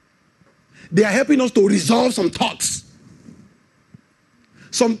 They are helping us to resolve some thoughts.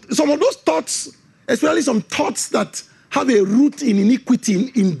 Some of those thoughts, especially some thoughts that have a root in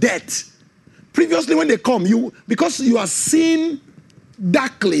iniquity, in death. Previously when they come, because you are seeing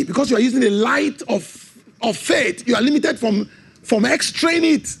darkly, because you are using the light of faith, you are limited from extraying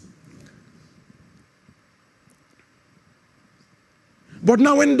it. But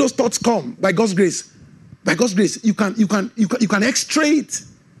now when those thoughts come, by God's grace, you can extray it.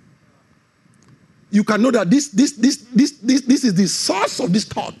 You can know that this is the source of these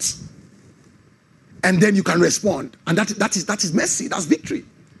thoughts. And then you can respond. And that is mercy, that's victory.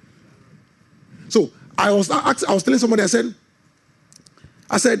 So I was telling somebody, I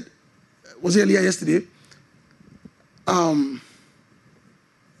said, was it earlier yesterday?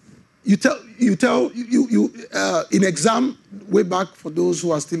 You in exam, way back, for those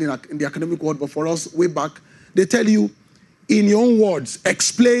who are still in the academic world, but for us, way back, they tell you, in your own words,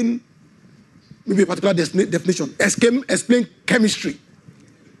 explain maybe a particular definition. Explain chemistry.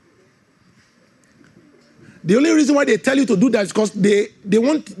 The only reason why they tell you to do that is because they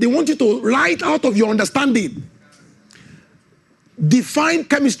want you to write out of your understanding. Define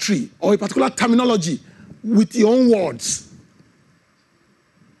chemistry or a particular terminology with your own words.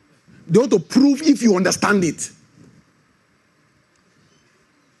 They want to prove if you understand it.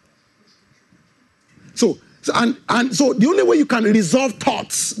 So the only way you can resolve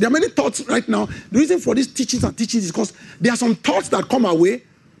thoughts, there are many thoughts right now. The reason for these teachings is because there are some thoughts that come our way.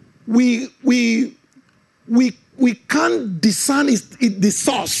 We can't discern the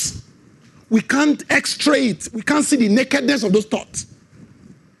source. We can't extray it. We can't see the nakedness of those thoughts.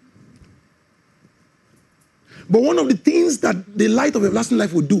 But one of the things that the light of everlasting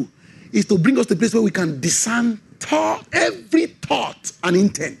life will do is to bring us to a place where we can discern every thought and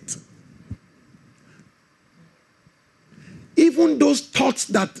intent. even those thoughts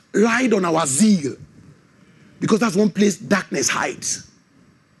that ride on our zeal, because that's one place darkness hides.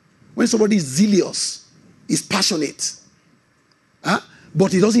 When somebody is zealous, is passionate,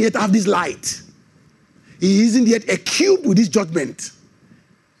 but he doesn't yet have this light. He isn't yet equipped with this judgment.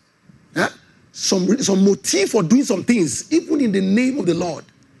 Some motive for doing some things, even in the name of the Lord,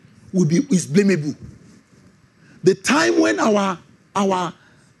 is blamable. The time when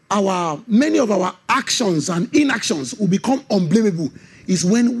many of our actions and inactions will become unblameable is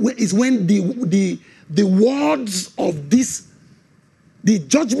when the words of this, the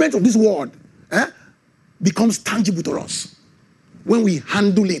judgment of this word, becomes tangible to us. When we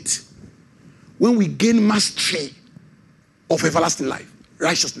handle it, when we gain mastery of everlasting life,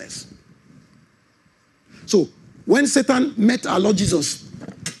 righteousness. So, when Satan met our Lord Jesus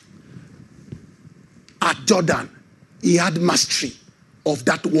at Jordan, he had mastery of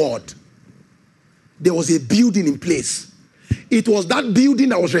that word. There was a building in place. It was that building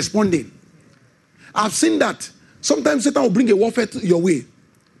that was responding. I've seen that. Sometimes Satan will bring a warfare your way.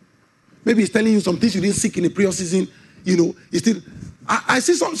 Maybe he's telling you some things you didn't seek in the previous season. I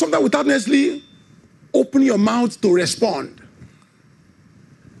see sometimes without necessarily opening your mouth to respond.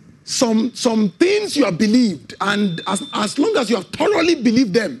 Some things you have believed, and as long as you have thoroughly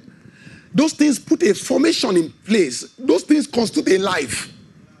believed them, those things put a formation in place. Those things constitute a life.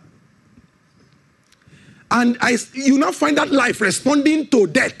 And you now find that life responding to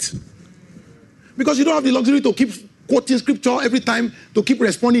death. Because you don't have the luxury to keep quoting scripture every time, to keep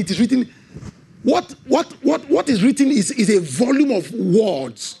responding. It is written. What is written is a volume of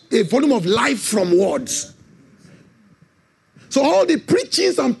words, a volume of life from words. So all the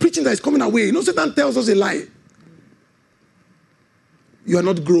preachings that is coming away, Satan tells us a lie. You are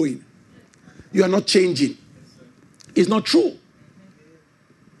not growing. You are not changing. It's not true.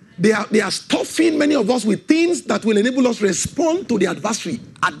 They are stuffing many of us with things that will enable us to respond to the adversary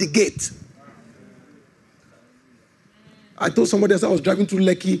at the gate. I told somebody else I was driving through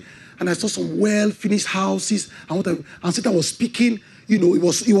Lekki and I saw some well-finished houses. And Satan was speaking. He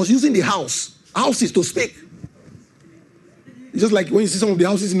was using the houses to speak. It's just like when you see some of the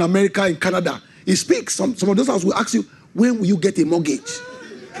houses in America, in Canada, he speaks. Some of those houses will ask you, when will you get a mortgage?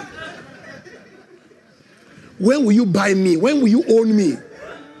 When will you buy me? When will you own me?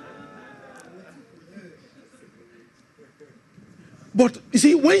 But you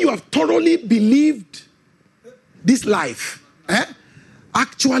see, when you have thoroughly believed this life,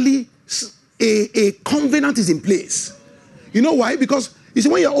 actually a covenant is in place. You know why? Because you see,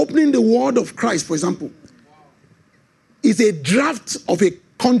 when you're opening the word of Christ, for example, it's a draft of a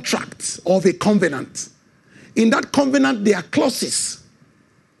contract, of a covenant. In that covenant, there are clauses.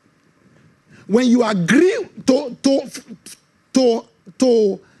 When you agree to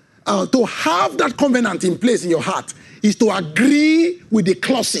have that covenant in place in your heart, is to agree with the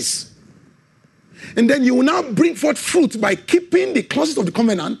clauses. And then you will now bring forth fruit by keeping the clauses of the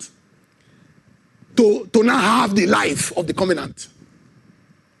covenant to now have the life of the covenant.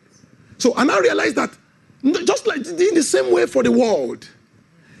 So I now realize that just like in the same way for the world,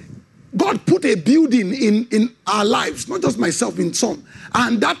 God put a building in our lives, not just myself, in some.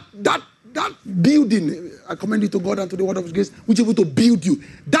 And that building, I commend it to God and to the word of His grace, which is able to build you.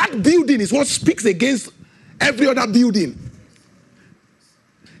 That building is what speaks against every other building.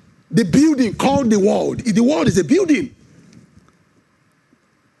 The building called the world. The world is a building.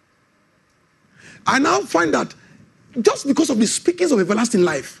 I now find that just because of the speakings of everlasting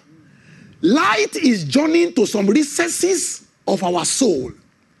life, light is journeying to some recesses of our soul.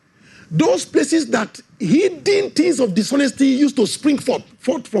 Those places that hidden things of dishonesty used to spring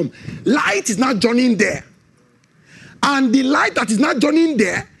forth from, light is now journeying there. And the light that is now journeying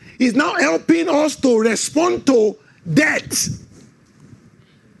there is now helping us to respond to death.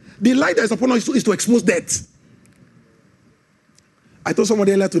 The light that is upon us is to expose death. I told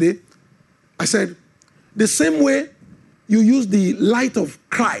somebody earlier today, I said, the same way you use the light of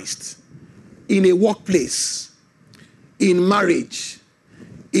Christ in a workplace, in marriage,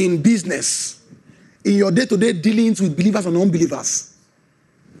 in business, in your day-to-day dealings with believers and unbelievers,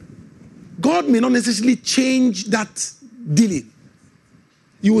 God may not necessarily change that dealing.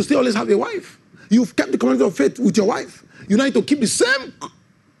 You will still always have a wife. You've kept the commandment of faith with your wife. You need to keep the same,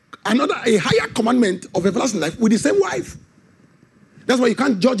 a higher commandment of everlasting life with the same wife. That's why you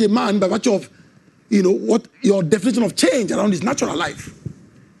can't judge a man by virtue of, what your definition of change around his natural life.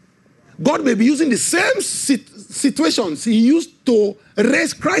 God may be using the same situations He used to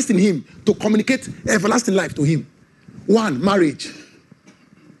raise Christ in him to communicate everlasting life to him. 1, marriage.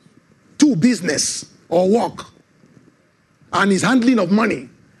 2, business or work. And his handling of money.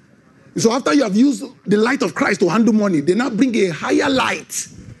 So after you have used the light of Christ to handle money, they now bring a higher light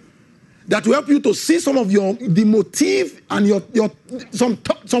that will help you to see some of the motive and some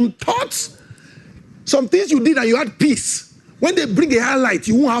thoughts, some things you did and you had peace. When they bring a higher light,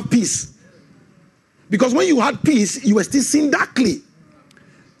 you won't have peace. Because when you had peace, you were still seeing darkly.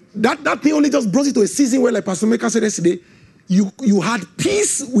 That thing only just brought you to a season where, like Pastor Maker said yesterday, you had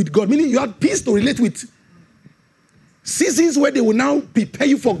peace with God, meaning you had peace to relate with. Seasons where they will now prepare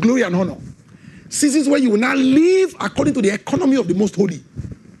you for glory and honor. Seasons where you will now live according to the economy of the most holy.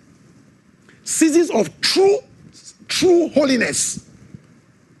 Seasons of true holiness.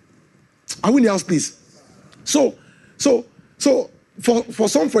 Are we in the house, please? So for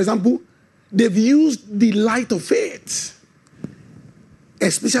some, for example, they've used the light of faith,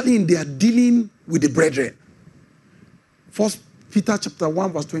 especially in their dealing with the brethren. 1 Peter chapter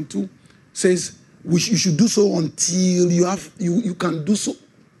 1 verse 22 says, you should do so until you can do so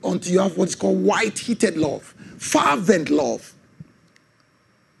until you have what is called white-heated love, fervent love.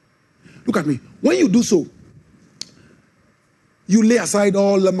 Look at me. When you do so, you lay aside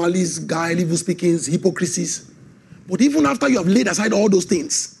all the malice, guile, evil speakings, hypocrisies. But even after you have laid aside all those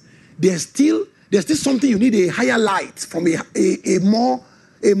things, there's still something you need, a higher light from a more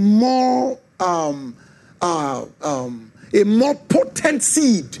potent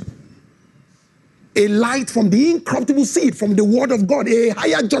seed. A light from the incorruptible seed, from the word of God, a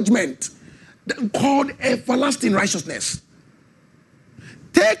higher judgment called everlasting righteousness.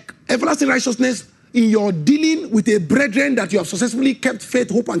 Take everlasting righteousness in your dealing with a brethren that you have successfully kept faith,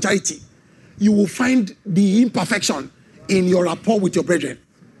 hope, and charity. You will find the imperfection in your rapport with your brethren.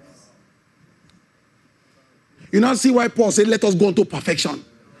 You now see why Paul said, let us go into perfection.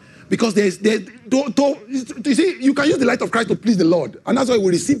 Because you see, you can use the light of Christ to please the Lord, and that's why he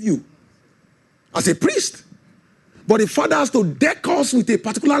will receive you as a priest. But the Father has to deck us with a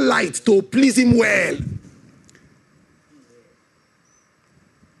particular light to please him well.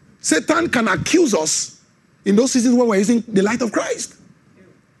 Satan can accuse us in those seasons when we're using the light of Christ.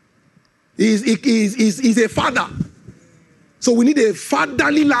 He's a father. So we need a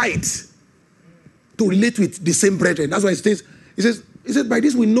fatherly light to relate with the same brethren. That's why it says, by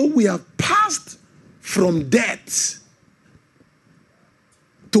this we know we have passed from death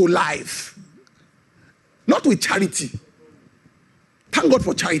to life. Not with charity. Thank God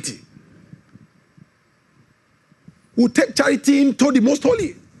for charity. We'll take charity into the most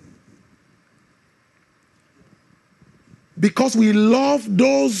holy. Because we love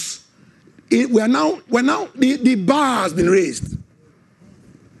those. We're now the bar has been raised.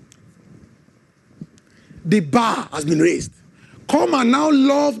 The bar has been raised. Come and now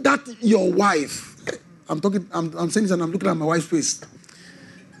love that your wife. I'm saying this and I'm looking at my wife's face.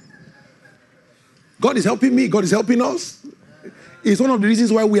 God is helping me. God is helping us. It's one of the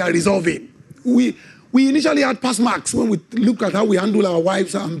reasons why we are resolving. We initially had pass marks when we look at how we handle our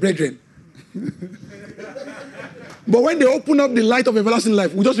wives and brethren. But when they open up the light of everlasting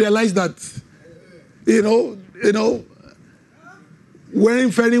life, we just realize that, we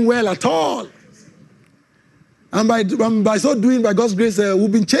ain't faring well at all. And by so doing, by God's grace,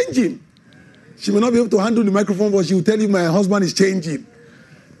 we've been changing. She may not be able to handle the microphone, but she will tell you my husband is changing.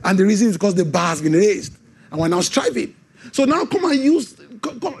 And the reason is because the bar has been raised. And we're now striving. So now come and use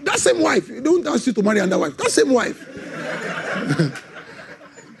that same wife. They don't ask you to marry another wife. That same wife.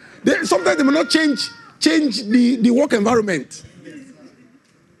 Sometimes they may not change the work environment.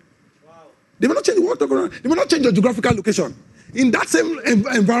 They may not change the work environment. They may not change your geographical location. In that same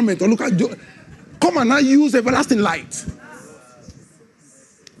environment, or come and now use everlasting light.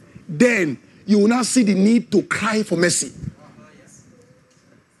 Then you will now see the need to cry for mercy.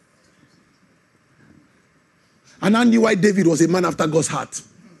 And I knew why David was a man after God's heart.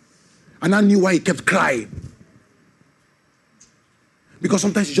 And I knew why he kept crying. Because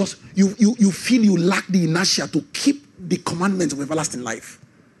sometimes you feel you lack the inertia to keep the commandments of everlasting life.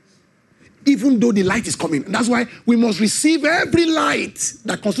 Even though the light is coming. And that's why we must receive every light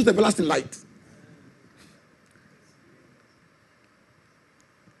that constitutes everlasting light.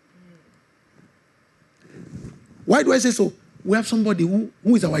 Why do I say so? We have somebody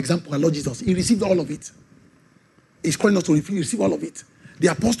who is our example, our Lord Jesus. He received all of it. He's calling us to receive all of it. The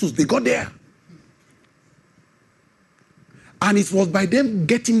apostles, they got there. And it was by them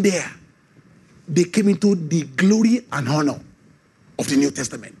getting there, they came into the glory and honor of the New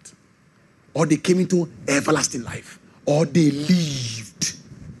Testament. Or they came into everlasting life. Or they lived.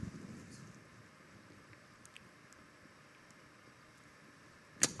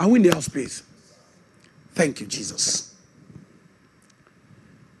 Are we in the house, please? Thank you, Jesus.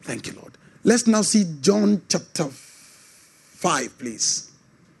 Thank you, Lord. Let's now see John chapter 5, please.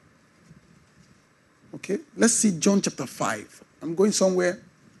 Okay, let's see John chapter 5. I'm going somewhere,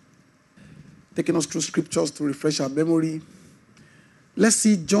 taking us through scriptures to refresh our memory. Let's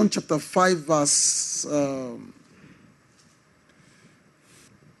see John chapter 5 verse...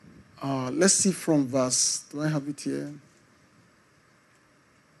 let's see from verse... Do I have it here?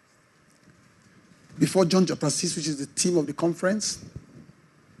 Before John chapter 6, which is the theme of the conference.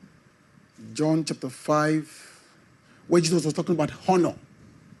 John chapter 5, where Jesus was talking about honor.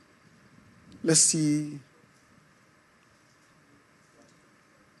 Let's see.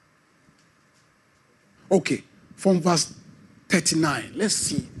 Okay, from verse 39. Let's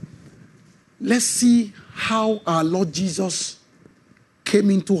see. Let's see how our Lord Jesus came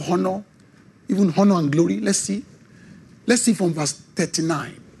into honor, even honor and glory. Let's see. Let's see from verse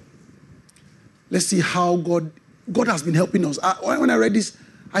 39. Let's see how God has been helping us. When I read this,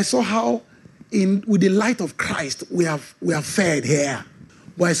 I saw how with the light of Christ we have fared here.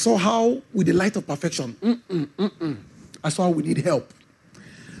 But I saw how with the light of perfection, I saw how we need help.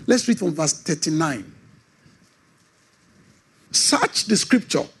 Let's read from verse 39. Search the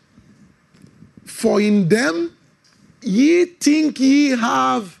scripture, for in them ye think ye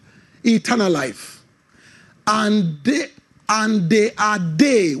have eternal life, and they are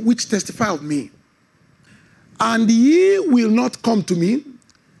they which testify of me. And ye will not come to me,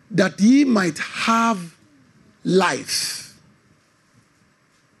 that ye might have life.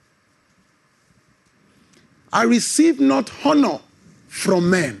 I receive not honor from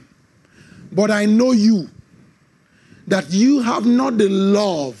men, but I know you, that you have not the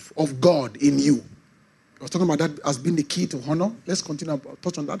love of God in you. I was talking about that as being the key to honor. Let's continue to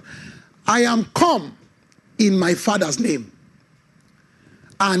touch on that. I am come in my Father's name,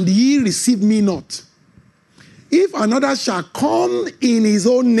 and ye receive me not. If another shall come in his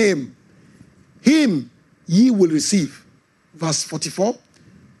own name, him ye will receive. Verse 44.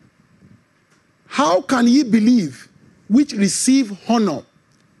 How can ye believe which receive honor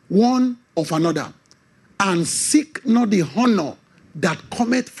one of another, and seek not the honor that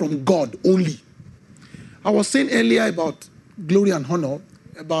cometh from God only? I was saying earlier about glory and honor,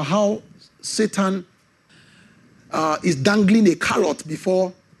 about how Satan is dangling a carrot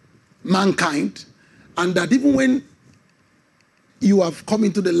before mankind, and that even when you have come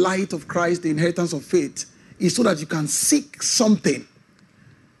into the light of Christ, the inheritance of faith, is so that you can seek something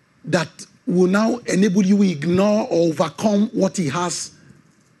that will now enable you to ignore or overcome what he has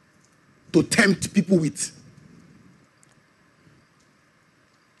to tempt people with.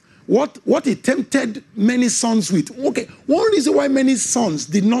 What he tempted many sons with. Okay, one reason why many sons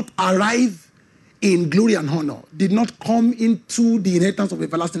did not arrive in glory and honor, did not come into the inheritance of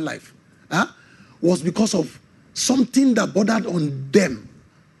everlasting life, was because of something that bothered on them,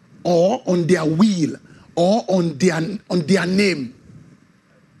 or on their will, or on their name.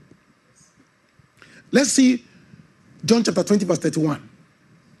 Let's see John chapter 20 verse 31.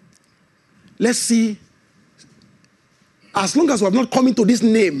 Let's see, as long as we have not come into this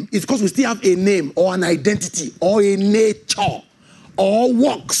name, it's because we still have a name or an identity or a nature or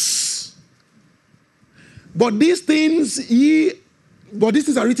works. But these things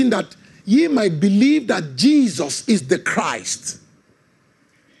are written that ye might believe that Jesus is the Christ,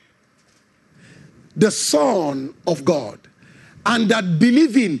 the Son of God, and that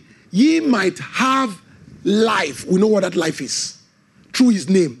believing ye might have life. We know what that life is, through his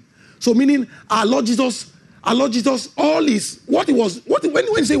name. So meaning our Lord Jesus, all his, when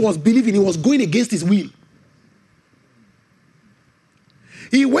he say he was believing, he was going against his will.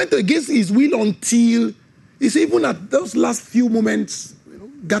 He went against his will until, it's even at those last few moments,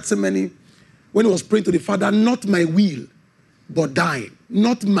 Gethsemane, when he was praying to the Father, not my will, but thine.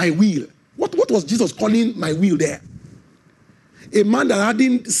 Not my will. What was Jesus calling my will there? A man that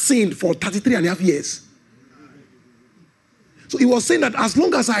hadn't sinned for 33 and a half years. So he was saying that as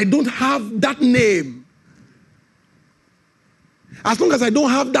long as I don't have that name, as long as I don't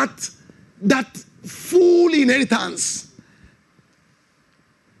have that full inheritance,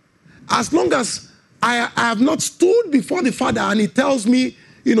 as long as I have not stood before the Father and he tells me,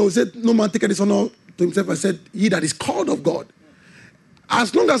 he said, no man taketh this honor to himself. I said, he that is called of God.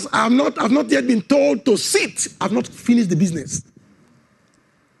 As long as I've not yet been told to sit, I've not finished the business.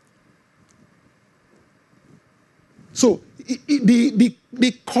 So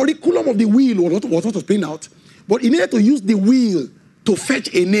the curriculum of the will was what was playing out, but he needed to use the will to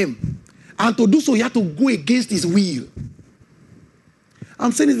fetch a name, and to do so he had to go against his will.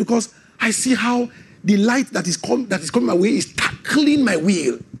 I'm saying this because I see how the light that is coming my way is tackling my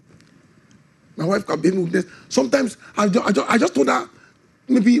will. My wife can be witness. Sometimes I just told her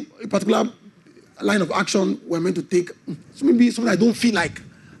maybe a particular line of action we're meant to take. So maybe something I don't feel like.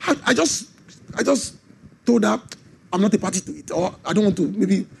 I just told her, I'm not a party to it, or I don't want to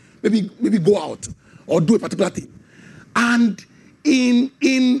maybe go out or do a particular thing. And in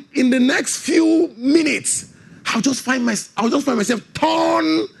the next few minutes, I'll just find myself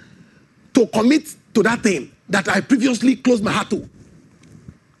torn to commit to that thing that I previously closed my heart to.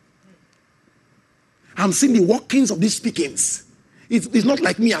 I'm seeing the workings of these speakings. It's not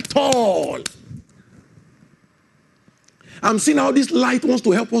like me at all. I'm seeing how this light wants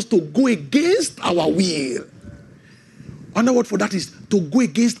to help us to go against our will. Another word for that is to go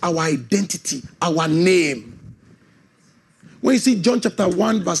against our identity, our name. When you see John chapter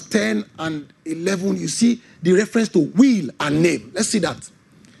 1, verse 10 and 11, you see the reference to will and name. Let's see that.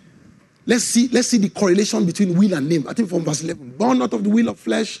 Let's see the correlation between will and name. I think from verse 11. Born out of the will of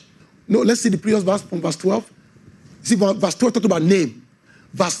flesh. No, let's see the previous verse from verse 12. See, verse 12 talks about name.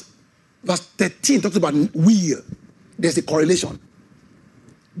 Verse 13 talks about will. There's a correlation.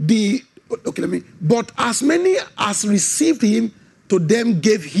 But as many as received him, to them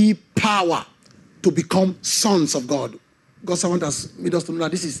gave he power to become sons of God. God's servant has made us to know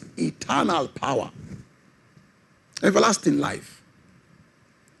that this is eternal power. Everlasting life.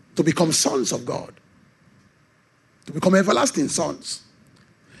 To become sons of God. To become everlasting sons.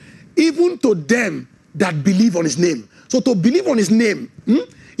 Even to them that believe on his name. So to believe on his name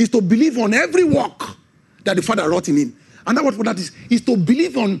is to believe on every work that the Father wrought in him. And that word for that is to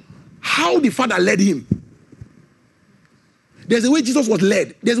believe on how the Father led him. There's a way Jesus was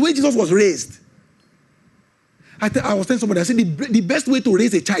led. There's a way Jesus was raised. I was telling somebody, I said the best way to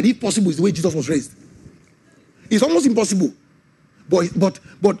raise a child, if possible, is the way Jesus was raised. It's almost impossible. But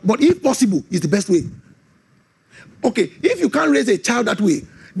if possible, it's the best way. Okay, if you can't raise a child that way,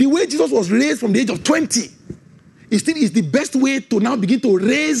 the way Jesus was raised from the age of 20 is the best way to now begin to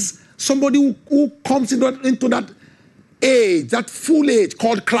raise somebody who comes into that age, that full age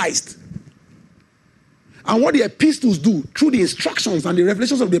called Christ. And what the epistles do, through the instructions and the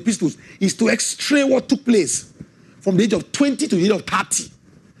revelations of the epistles, is to extract what took place from the age of 20 to the age of 30.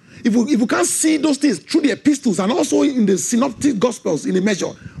 If we can't see those things through the epistles and also in the synoptic gospels in a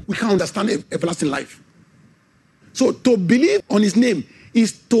measure, we can't understand everlasting life. So to believe on his name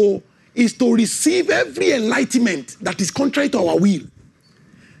is to receive every enlightenment that is contrary to our will.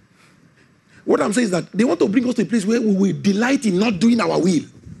 What I'm saying is that they want to bring us to a place where we will delight in not doing our will.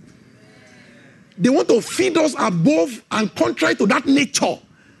 They want to feed us above and contrary to that nature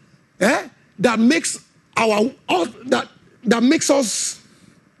that makes us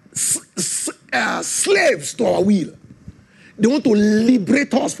slaves to our will. They want to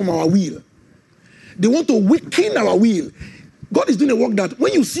liberate us from our will. They want to weaken our will. God is doing a work that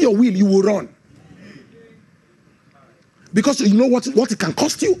when you see your will, you will run. Because you know what it can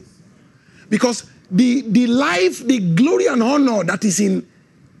cost you. Because the life, the glory and honor that is in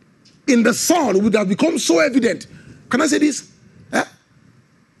the Son would have become so evident. Can I say this?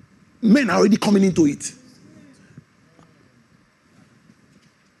 Men are already coming into it.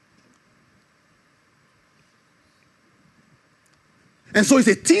 And so it's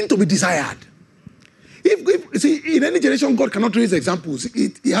a thing to be desired. If see, in any generation, God cannot raise examples.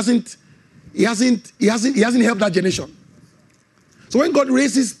 He hasn't helped that generation. So when God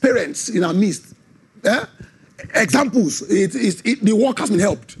raises parents in our midst, examples, the work has been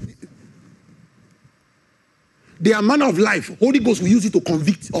helped. Their manner of life, Holy Ghost will use it to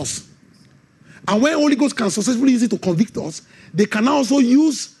convict us. And when Holy Ghost can successfully use it to convict us, they can also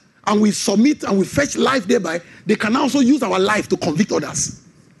use, and we submit and we fetch life thereby, they can also use our life to convict others.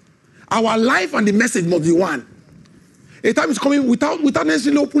 Our life and the message must be one. A time is coming without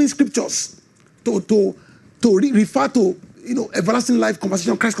necessarily opening scriptures to refer to everlasting life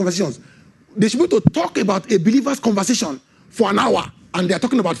conversation, Christ conversations. They should be able to talk about a believer's conversation for an hour, and they are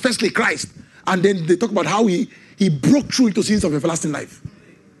talking about firstly Christ, and then they talk about how he broke through into sins of everlasting life.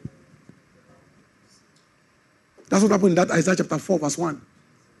 That's what happened in that Isaiah chapter 4, verse 1.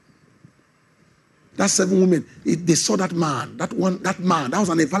 That 7 women, they saw that man, that was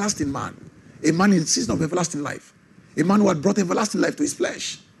an everlasting man. A man in the season of everlasting life. A man who had brought everlasting life to his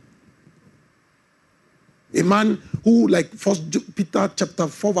flesh. A man who, like 1 Peter chapter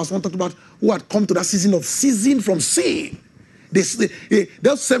 4, verse 1 talked about, who had come to that season from sin.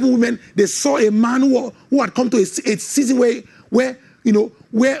 Those 7 women, they saw a man who had come to a season where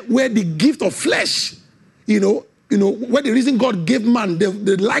the gift of flesh, where the reason God gave man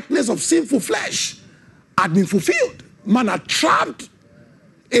the likeness of sinful flesh had been fulfilled. Man had trapped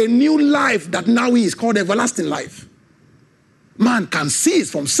a new life that now is called everlasting life. Man can cease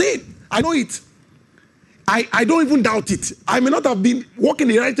from sin. I know it. I don't even doubt it. I may not have been walking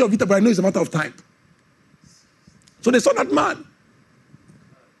the reality of it, but I know it's a matter of time. So they saw that man.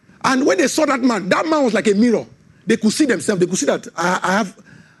 And when they saw that man was like a mirror. They could see themselves. They could see that I have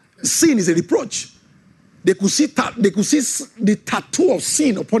sin is a reproach. They could see the tattoo of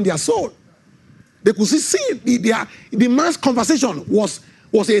sin upon their soul. They could see sin. The man's conversation was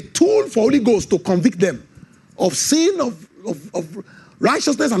a tool for Holy Ghost to convict them of sin, of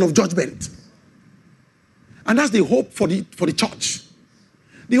righteousness, and of judgment. And that's the hope for the church.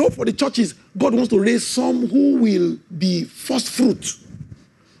 The hope for the church is God wants to raise some who will be first fruit,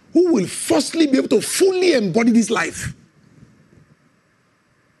 who will firstly be able to fully embody this life.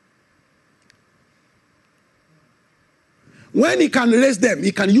 When he can raise them,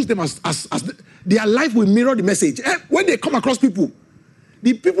 he can use them as their life will mirror the message. When they come across people,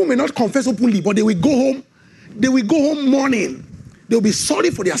 the people may not confess openly, but they will go home. They will go home mourning. They will be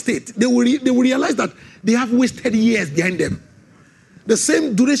sorry for their state. They will realize that they have wasted years behind them. The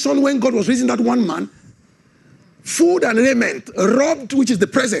same duration when God was raising that one man, food and raiment, robbed, which is the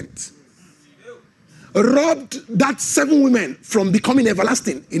present, robbed that 7 women from becoming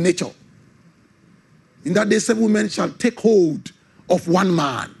everlasting in nature. In that day, 7 women shall take hold of one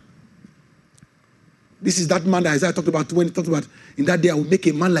man. This is that man that Isaiah talked about when he talked about, in that day I will make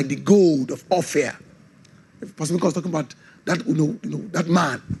a man like the gold of Ophir. Pastor Mika was talking about that, that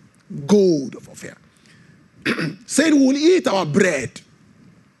man, gold of Ophir. Saying we will eat our bread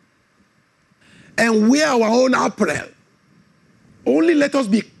and wear our own apparel. Only let us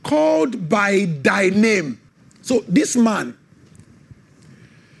be called by thy name. So this man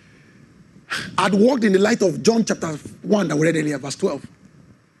had walked in the light of John chapter 1 that we read earlier, verse 12.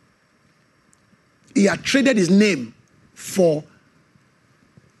 He had traded his name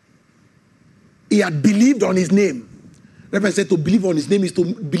he had believed on his name. Reverend said to believe on his name is to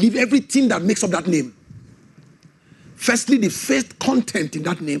believe everything that makes up that name. Firstly, the first content in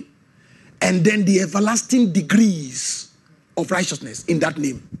that name, and then the everlasting degrees of righteousness in that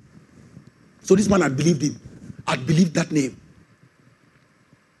name. So this man had believed that name.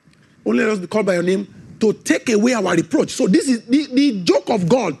 Only let us be called by your name to take away our reproach. So this is the joke of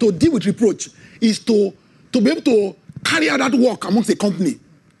God to deal with reproach is to be able to carry out that work amongst the company.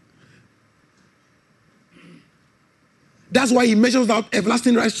 That's why he measures out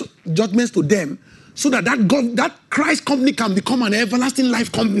everlasting judgments to them, so that Christ company can become an everlasting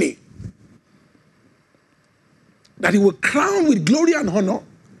life company. That he will crown with glory and honor.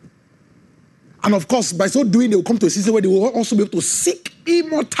 And of course, by so doing, they will come to a season where they will also be able to seek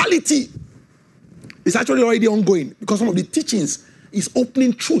immortality. It's actually already ongoing because some of the teachings is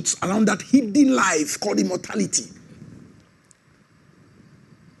opening truths around that hidden life called immortality.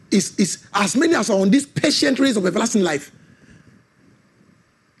 It's as many as are on this patient race of everlasting life.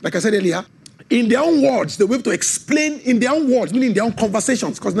 Like I said earlier, in their own words, they will be able to explain in their own words, meaning in their own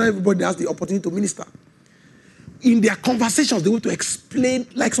conversations, because not everybody has the opportunity to minister. In their conversations, they will be able to explain,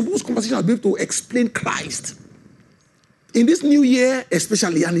 like some people's conversations, will be able to explain Christ. In this new year,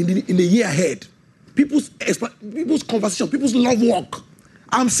 especially, and in the year ahead, people's conversation, people's love walk,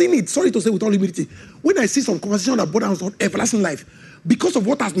 I'm seeing it, sorry to say with all humility, when I see some conversation about everlasting life, because of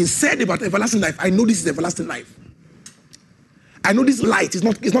what has been said about everlasting life, I know this is everlasting life. I know this light is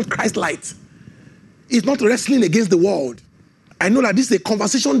not Christ's light. It's not wrestling against the world. I know that this is a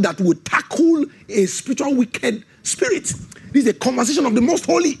conversation that will tackle a spiritual wicked spirit. This is a conversation of the most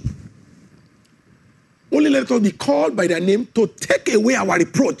holy. Only let us be called by their name to take away our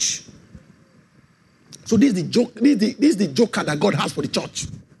reproach. So this is the joke. This is the joker that God has for the church.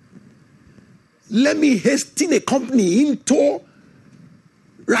 Let me hasten a company into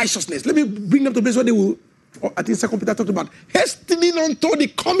righteousness. Let me bring them to a place where they will, I think 2 Peter talked about hastening unto the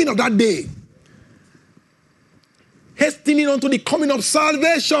coming of that day. Hastening unto the coming of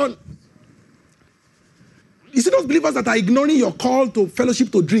salvation. You see those believers that are ignoring your call to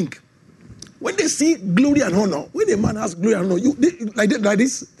fellowship to drink. When they see glory and honor, when a man has glory and honor, like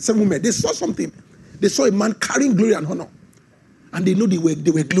this 7 women, they saw something. They saw a man carrying glory and honor. And they know they were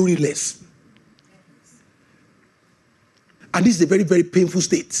gloryless. And this is a very, very painful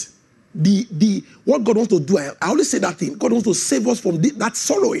state. What God wants to do, I always say that thing, God wants to save us from that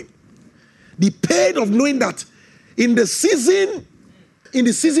sorrowing. The pain of knowing that in the season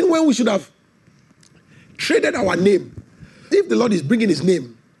when we should have traded our name, if the Lord is bringing his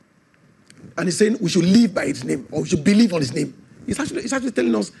name, and he's saying we should live by his name, or we should believe on his name, he's actually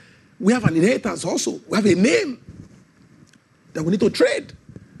telling us we have an inheritance also. We have a name that we need to trade.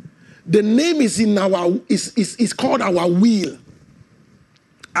 The name is is called our will.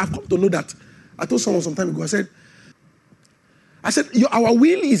 I've come to know that. I told someone some time ago, I said, our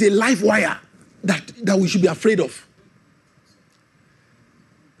will is a life wire that we should be afraid of.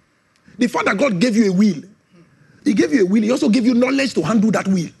 The fact that God gave you a will, he gave you a will, he also gave you knowledge to handle that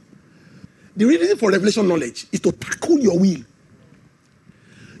will. The reason for revelation knowledge is to tackle your will.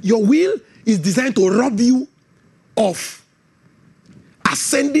 Your will is designed to rob you of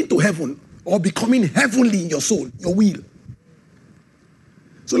ascending to heaven or becoming heavenly in your soul, your will.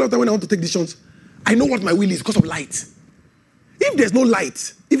 So a lot of time when I want to take decisions, I know what my will is because of light. If there's no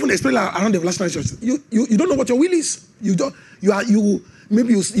light, even especially around the everlasting church, you don't know what your will is.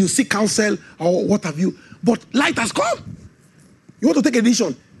 Maybe you seek counsel or what have you, but light has come. You want to take a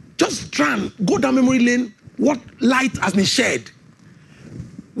decision, just try and go down memory lane. What light has been shed?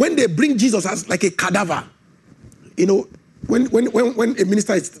 When they bring Jesus as like a cadaver, when a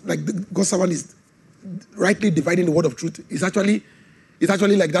minister is like God's servant is rightly dividing the word of truth, it's actually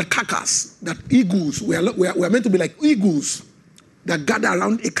like that carcass, that eagles. We are meant to be like eagles that gather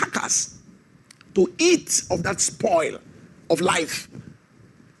around a carcass to eat of that spoil of life.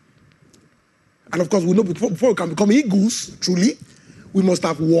 And of course, we know before we can become eagles, truly, we must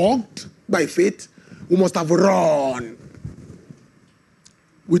have walked by faith. We must have run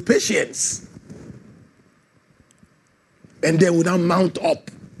with patience. And then we now mount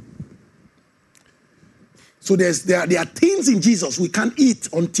up. So there are things in Jesus we can't eat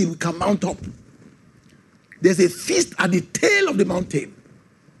until we can mount up. There's a feast at the tail of the mountain.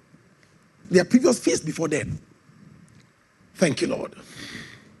 There are previous feasts before then. Thank you, Lord.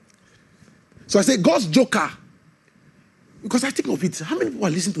 So I say God's joker, because I think of it, how many people are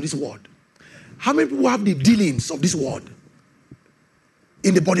listening to this word? How many people have the dealings of this word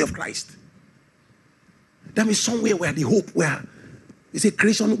in the body of Christ? That means somewhere where the hope, where they say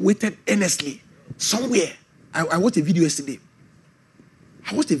creation waited earnestly. Somewhere. I watched a video yesterday.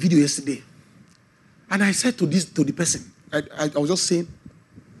 And I said to the person, I was just saying,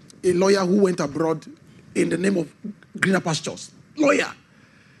 a lawyer who went abroad in the name of greener pastures. Lawyer.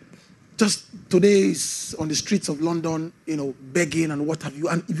 Just today is on the streets of London, begging and what have you.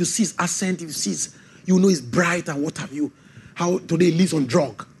 And if you see his accent, you know he's bright and what have you. How today he lives on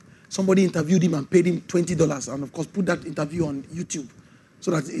drug. Somebody interviewed him and paid him $20 and of course put that interview on YouTube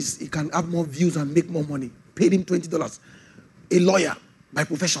so that he can have more views and make more money. Paid him $20. A lawyer by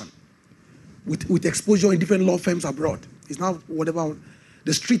profession with exposure in different law firms abroad. He's now whatever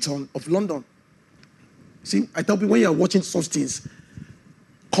the streets of London. See, I tell people when you are watching such things,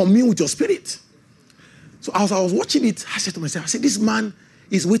 commune with your spirit. So as I was watching it, I said to myself, this man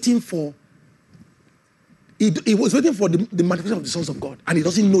is waiting for, he was waiting for the manifestation of the sons of God, and he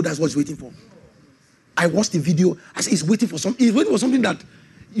doesn't know that's what he's waiting for. I watched the video. I said, he's waiting for something that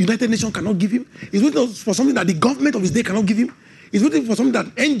United Nations cannot give him. He's waiting for something that the government of his day cannot give him. He's waiting for something that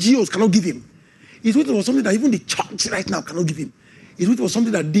NGOs cannot give him. He's waiting for something that even the church right now cannot give him. He's waiting for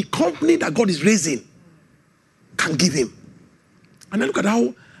something that the company that God is raising can give him. And I look at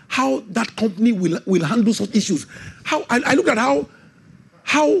how that company will handle such issues. I look at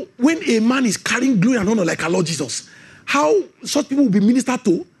how when a man is carrying glory and honor like our Lord Jesus, how such people will be ministered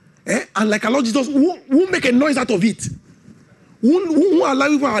to, and like our Lord Jesus won't make a noise out of it. Won't allow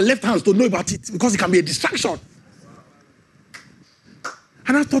even our left hands to know about it because it can be a distraction.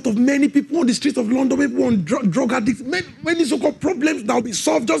 And I thought of many people on the streets of London, people on drug addicts, many so-called problems that will be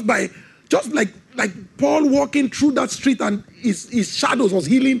solved just like Paul walking through that street and his shadows was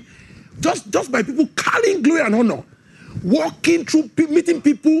healing, just by people carrying glory and honor, walking through, meeting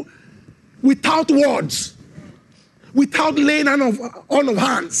people without words, without laying on of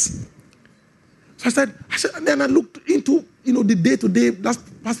hands. So I said, and then I looked into the day-to-day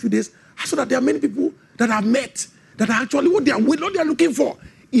past few days. I saw that there are many people that I've met that are actually what they are looking for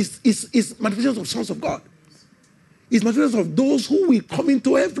is manifestations of sons of God. It's manifestations of those who will come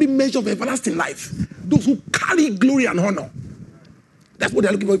into every measure of everlasting life. Those who carry glory and honor. That's what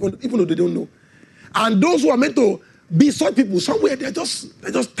they're looking for, even though they don't know. And those who are meant to be such people, somewhere they're just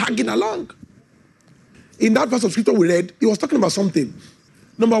tagging along. In that verse of scripture we read, he was talking about something.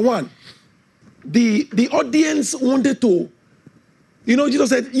 Number one, the audience wanted to, Jesus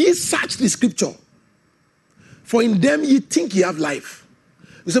said, ye search the scripture, for in them ye think ye have life.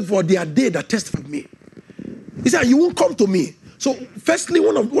 He said, for they are they that testify of me. He said, you won't come to me. So firstly,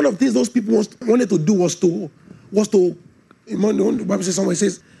 one of the things those people wanted to do was to the Bible says somewhere, it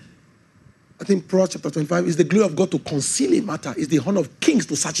says, I think Proverbs chapter 25, is the glory of God to conceal a matter, is the honor of kings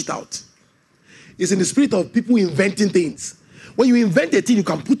to search it out. It's in the spirit of people inventing things. When you invent a thing, you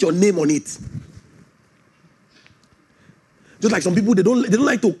can put your name on it. Just like some people, they don't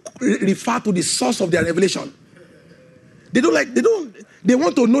like to refer to the source of their revelation. They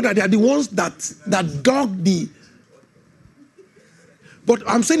want to know that they are the ones that dug the. But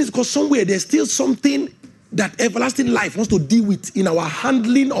I'm saying it's because somewhere there's still something that everlasting life wants to deal with in our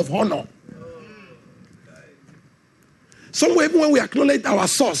handling of honor. Somewhere, even when we acknowledge our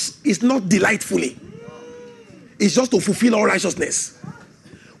source, it's not delightfully. It's just to fulfill all righteousness.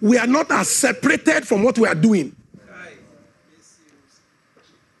 We are not as separated from what we are doing.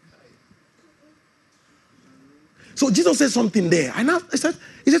 So Jesus said something there. And he said,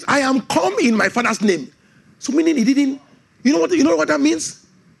 I am come in my Father's name. So meaning he didn't, you know what that means?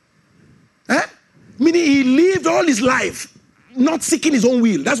 Meaning he lived all his life not seeking his own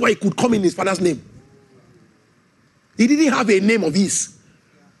will. That's why he could come in his Father's name. He didn't have a name of his.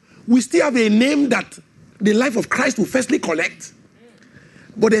 We still have a name that the life of Christ will firstly collect.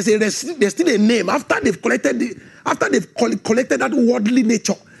 But there's still a name. After they've collected that worldly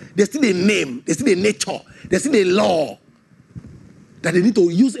nature, there's still a name, there's still a nature, there's still a law that they need to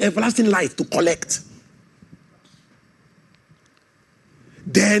use everlasting life to collect.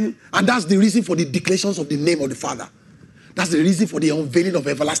 Then, and that's the reason for the declarations of the name of the Father. That's the reason for the unveiling of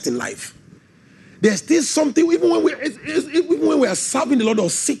everlasting life. There's still something, even when we are serving the Lord or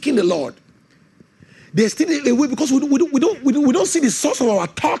seeking the Lord, there's still a way, because we don't see the source of our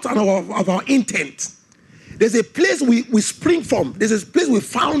thought and of our intent. There's a place we spring from. There's a place we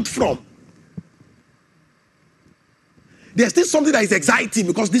found from. There's still something that is exciting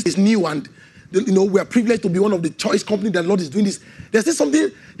because this is new and we are privileged to be one of the choice companies that the Lord is doing this. There's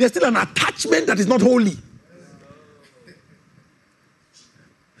still an attachment that is not holy.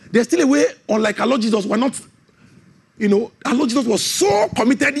 There's still a way, unlike our Lord Jesus, our Lord Jesus was so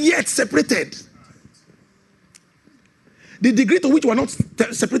committed yet separated. The degree to which we're not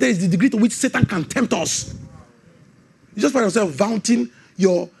separated is the degree to which Satan can tempt us. You just find yourself vaunting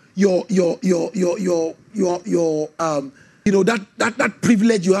that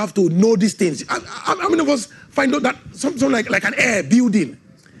privilege you have to know these things. How many of us find out that something like an air building,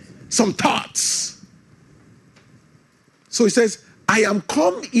 some thoughts? So he says, I am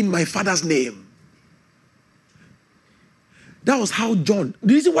come in my Father's name. That was how John,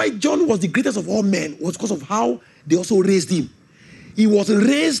 the reason why John was the greatest of all men was because of how they also raised him. He was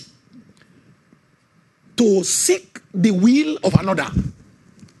raised to seek the will of another.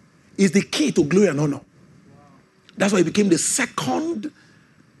 Is the key to glory and honor. That's why he became the second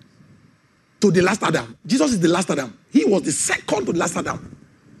to the last Adam. Jesus is the last Adam. He was the second to the last Adam.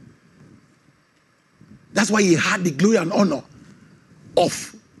 That's why he had the glory and honor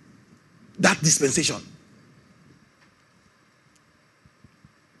of that dispensation.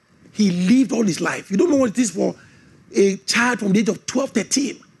 He lived all his life. You don't know what it is for a child from the age of 12,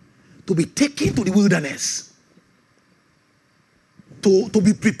 13 to be taken to the wilderness, to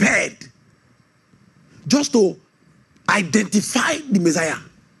be prepared, just to identify the Messiah.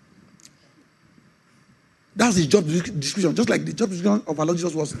 That's his job description. Just like the job description of our Lord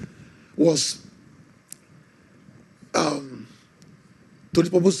Jesus was to this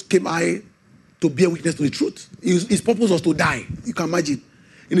purpose came I to bear witness to the truth. His purpose was to die. You can imagine.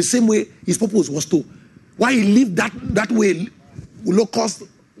 In the same way, his purpose was to, why he lived that way, low cost,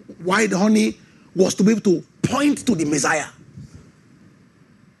 wide honey, was to be able to point to the Messiah.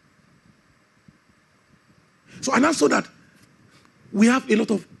 So, and also that we have a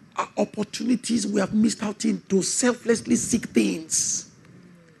lot of opportunities we have missed out in to selflessly seek things,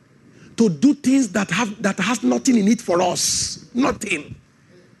 to do things that has nothing in it for us. Nothing.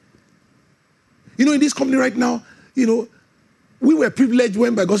 In this company right now, we were privileged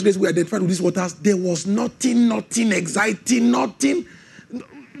when by God's grace we identified with these waters. There was nothing exciting, nothing.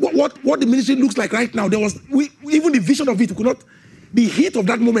 What the ministry looks like right now, even the vision of it could not, the heat of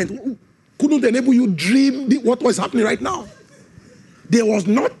that moment couldn't enable you dream what was happening right now. There was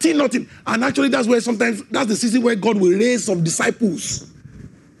nothing. And actually that's the season where God will raise some disciples.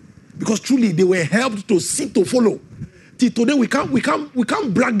 Because truly they were helped to seek to follow. Till today we can't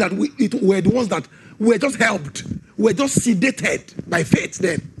brag that we're the ones that were just helped. We're just sedated by faith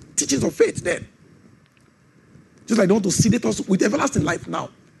then. Teachings of faith then. Just like they want to sedate us with everlasting life now.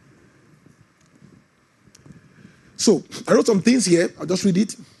 So, I wrote some things here. I'll just read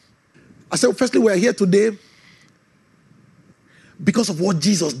it. I said, firstly, we're here today because of what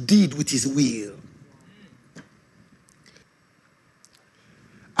Jesus did with his will.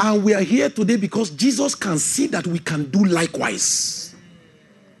 And we are here today because Jesus can see that we can do likewise.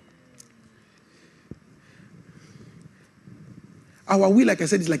 Our will, like I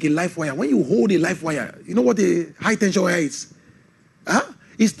said, is like a life wire. When you hold a life wire, you know what a high tension wire is?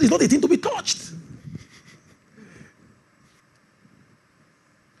 It's not a thing to be touched.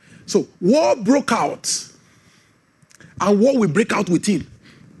 So, war broke out, and war will break out within.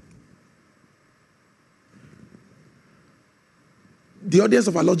 The audience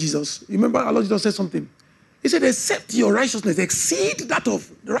of our Lord Jesus, remember our Lord Jesus said something. He said, except your righteousness exceed that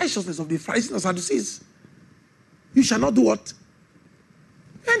of the righteousness of the Pharisees and Sadducees. You shall not do what?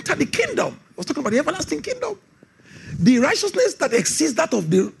 Enter the kingdom. I was talking about the everlasting kingdom. The righteousness that exceeds that of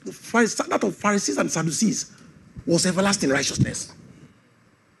the Pharisees and Sadducees was everlasting righteousness.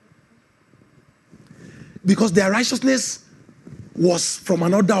 Because their righteousness was from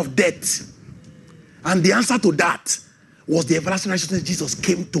an order of death. And the answer to that was the everlasting righteousness Jesus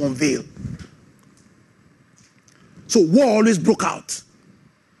came to unveil. So war always broke out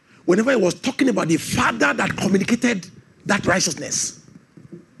whenever he was talking about the Father that communicated that righteousness.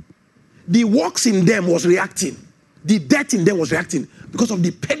 The works in them was reacting. The death in them was reacting because of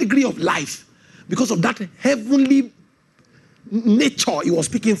the pedigree of life, because of that heavenly nature he was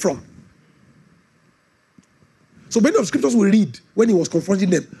speaking from. So many of the scriptures we read when he was confronting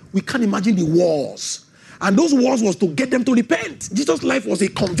them, we can't imagine the wars. And those wars was to get them to repent. Jesus' life was a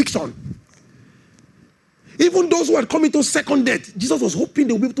conviction. Even those who had come into second death, Jesus was hoping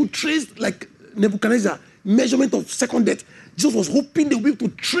they would be able to trace, like Nebuchadnezzar, measurement of second death. Jesus was hoping they would be able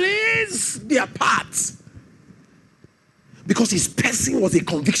to trace their paths. Because his person was a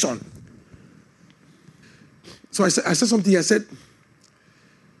conviction. So I said something, I said,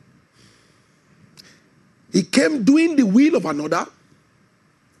 he came doing the will of another.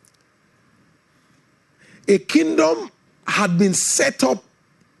 A kingdom had been set up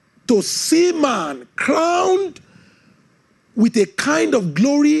to see man crowned with a kind of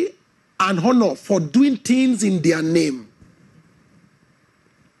glory and honor for doing things in their name.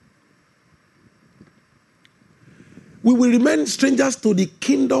 We will remain strangers to the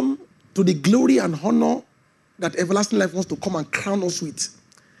kingdom, to the glory and honor that everlasting life wants to come and crown us with,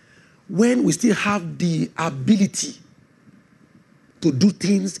 when we still have the ability to do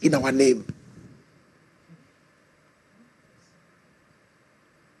things in our name.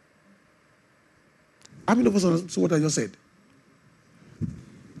 How many of us understand what I just said?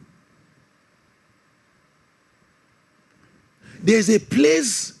 There's a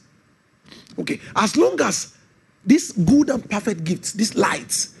place, okay, as long as this good and perfect gift, this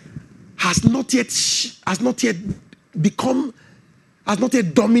light, has not yet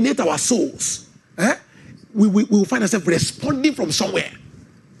dominate our souls, we will find ourselves responding from somewhere.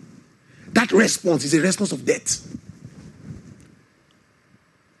 That response is a response of death.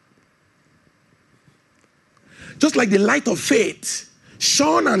 Just like the light of faith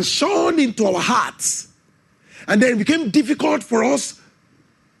shone and shone into our hearts, and then it became difficult for us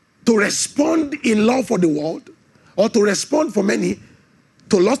to respond in love for the world, or to respond for many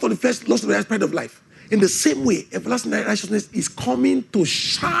to loss of the first, loss of the aspect of life. In the same way, everlasting righteousness is coming to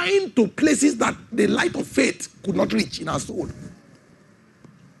shine to places that the light of faith could not reach in our soul.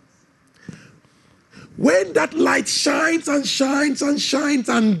 When that light shines and shines and shines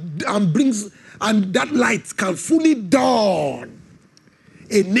and brings, and that light can fully dawn,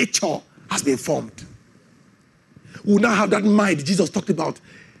 a nature has been formed. We will now have that mind Jesus talked about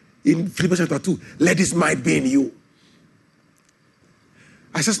in Philippians chapter 2. Let this mind be in you.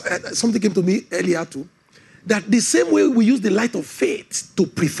 I said something came to me earlier too, that the same way we use the light of faith to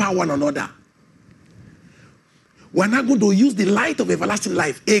prefer one another, we're not going to use the light of everlasting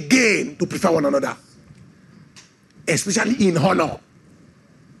life again to prefer one another, especially in honor.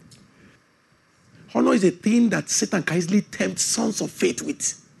 Honor is a thing that Satan can easily tempt sons of faith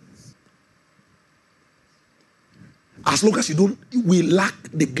with. As long as we lack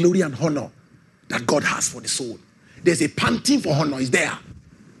the glory and honor that God has for the soul. There's a panting for honor, is there.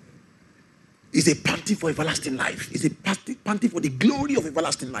 It's a panting for everlasting life. It's a panting for the glory of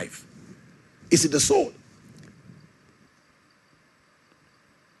everlasting life. It's in the soul.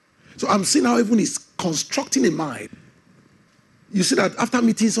 So I'm seeing how even is constructing a mind. You see that after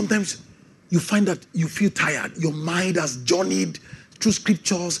meeting, sometimes you find that you feel tired. Your mind has journeyed through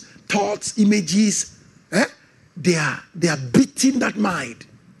scriptures, thoughts, images. They are beating that mind.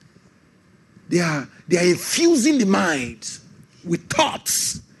 They are infusing the mind with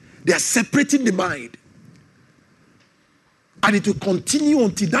thoughts. They are separating the mind. And it will continue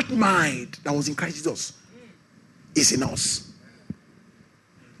until that mind that was in Christ Jesus is in us.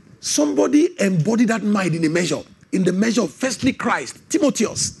 Somebody embodied that mind in the measure of firstly Christ.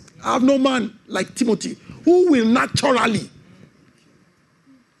 Timotheus, I have no man like Timothy who will naturally.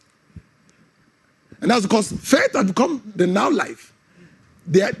 And that's because faith had become the now life.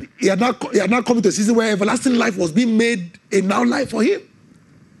 He had not come to a season where everlasting life was being made a now life for him.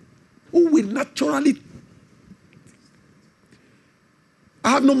 Who will naturally,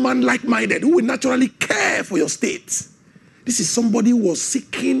 I have no man like-minded, who will naturally care for your state. This is somebody who was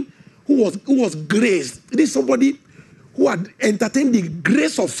seeking, who was graced. This is somebody who had entertained the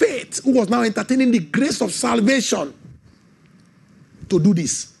grace of faith, who was now entertaining the grace of salvation to do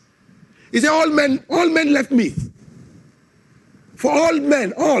this. He said, all men left me. For all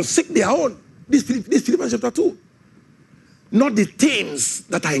men, all seek their own. This Philippians chapter 2. Not the things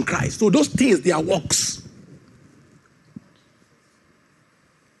that are in Christ. So those things, they are works.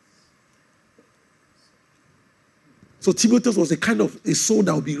 So Timotheus was a kind of a soul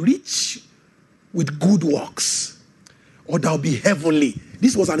that will be rich with good works. Or that will be heavenly.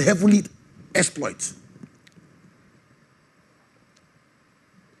 This was an heavenly exploit.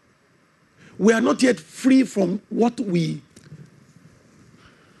 We are not yet free from what we...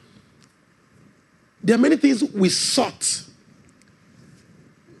 There are many things we sought.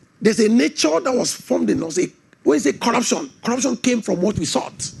 There's a nature that was formed in us. When you say corruption, corruption came from what we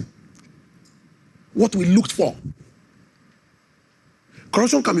sought. What we looked for.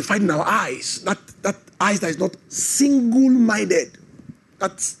 Corruption can be found in our eyes. That eyes that is not single-minded.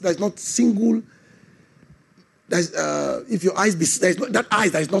 That is not single. If your eyes be that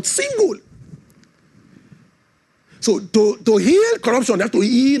eyes that is not single. So to heal corruption, they have to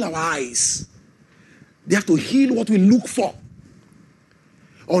heal our eyes. They have to heal what we look for.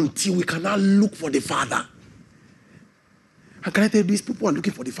 Until we cannot look for the Father. And can I tell you, these people are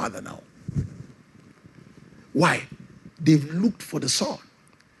looking for the Father now. Why? They've looked for the Son.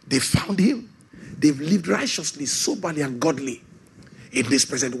 They found him. They've lived righteously, soberly, and godly in this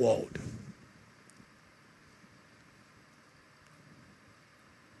present world.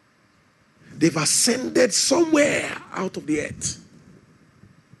 They've ascended somewhere out of the earth.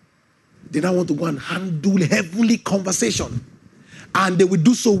 They now want to go and handle heavenly conversation. And they will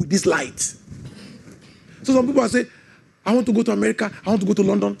do so with this light. So some people are saying, I want to go to America, I want to go to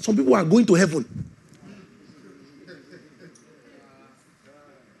London. Some people are going to heaven.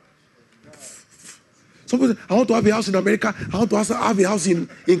 Some people say, I want to have a house in America, I want to have a house in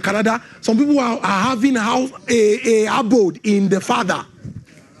Canada. Some people are having a abode in the Father.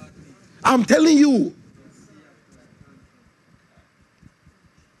 I'm telling you.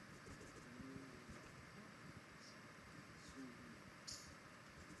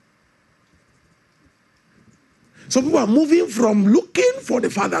 Some people are moving from looking for the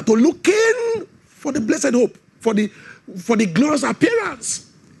Father to looking for the blessed hope, for the glorious appearance,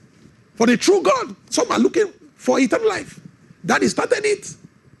 for the true God. Some are looking for eternal life. Daddy started it.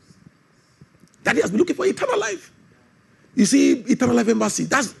 Daddy has been looking for eternal life. You see, Eternal Life Embassy.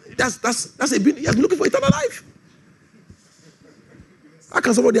 That's a bit. He has been looking for eternal life. How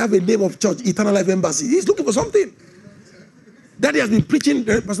can somebody have a name of church, Eternal Life Embassy? He's looking for something. Daddy has been preaching,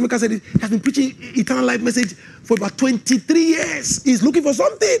 Pastor Mika said, he has been preaching eternal life message for about 23 years. He's looking for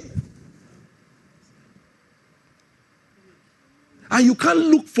something. And you can't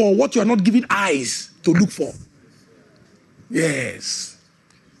look for what you are not given eyes to look for. Yes.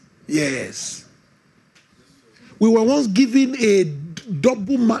 Yes. We were once given a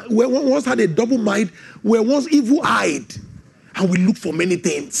double mind. We once had a double mind. We were once evil-eyed. And we look for many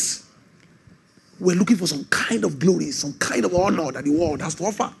things. We're looking for some kind of glory, some kind of honor that the world has to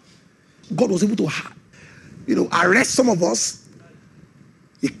offer. God was able to, arrest some of us.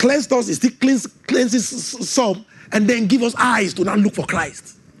 He cleansed us. He still cleanses some, and then give us eyes to now look for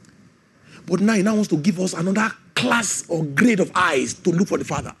Christ. But now he wants to give us another class or grade of eyes to look for the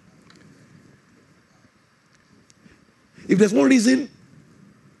Father. If there's one reason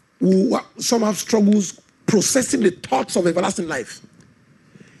some have struggles processing the thoughts of everlasting life,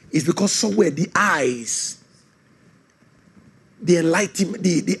 it's because somewhere the eyes, the enlightenment,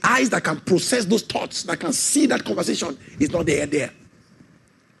 the eyes that can process those thoughts, that can see that conversation, is not there.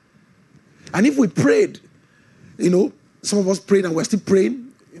 And if we prayed, some of us prayed and we're still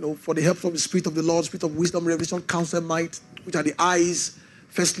praying, for the help of the Spirit of the Lord, Spirit of wisdom, revelation, counsel, might, which are the eyes,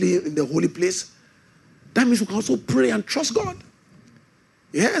 firstly, in the holy place. That means we can also pray and trust God.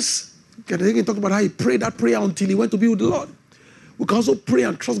 Yes. Can talk about how he prayed that prayer until he went to be with the Lord. We can also pray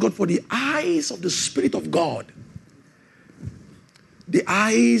and trust God for the eyes of the Spirit of God. The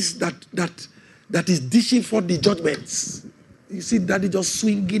eyes that is dishing for the judgments. You see Daddy just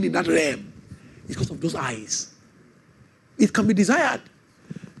swinging in that realm. It's because of those eyes. It can be desired.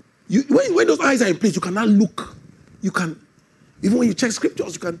 When those eyes are in place, you cannot look. You can, even when you check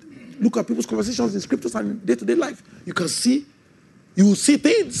scriptures, you can look at people's conversations in scriptures and day-to-day life. You can see, you will see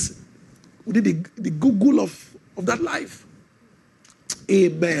things within the Google of that life.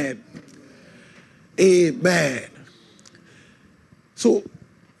 Amen. Amen. So,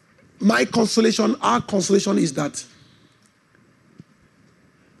 our consolation is that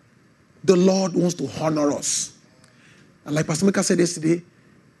the Lord wants to honor us. And like Pastor Mika said yesterday,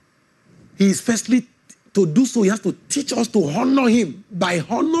 he is firstly, to do so, he has to teach us to honor him by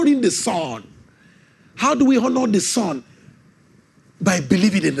honoring the Son. How do we honor the Son? By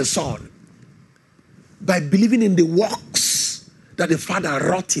believing in the Son. By believing in the works that the Father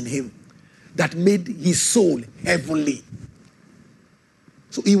wrought in him that made his soul heavenly.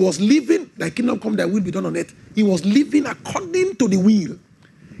 So he was living, thy kingdom come, thy will be done on earth. He was living according to the will.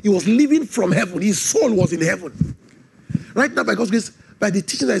 He was living from heaven. His soul was in heaven. Right now, by God's grace, by the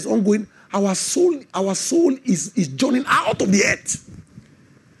teaching that is ongoing, our soul is journeying out of the earth.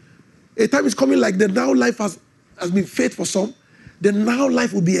 A time is coming like the now life has been faith for some. The now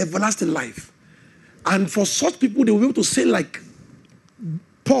life will be everlasting life. And for such people, they will be able to say like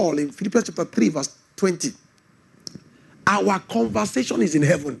Paul in Philippians chapter 3, verse 20. Our conversation is in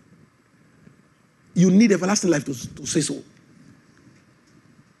heaven. You need everlasting life to say so.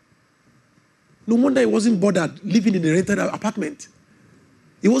 No wonder he wasn't bothered living in a rented apartment.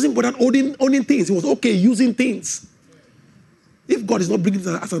 He wasn't bothered owning things. He was okay using things. If God is not bringing it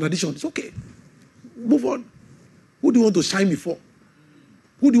as an addition, it's okay. Move on. Who do you want to shine before?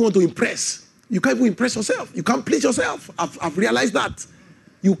 Who do you want to impress? You can't even impress yourself. You can't please yourself. I've realized that.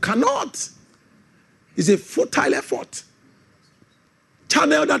 You cannot. It's a futile effort.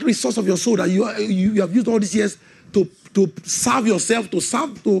 Channel that resource of your soul that you have used all these years to serve yourself,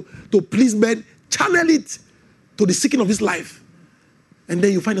 to please men. Channel it to the seeking of this life. And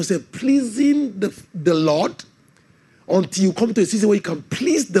then you find yourself pleasing the Lord until you come to a season where you can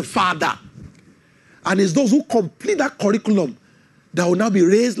please the Father. And it's those who complete that curriculum that will now be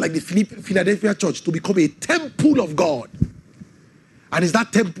raised like the Philadelphia church to become a temple of God. And it's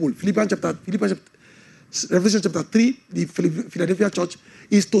that temple, Revelation chapter 3, the Philadelphia church,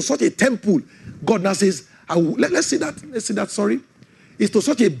 is to such a temple. God now says, let's see that, sorry. It's to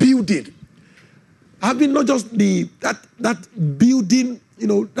such a building. Having not just that building,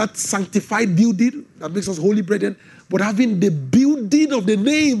 that sanctified building that makes us holy brethren, but having the building of the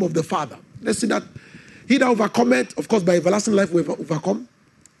name of the Father. Let's see that. He that overcometh, of course, by everlasting life will overcome.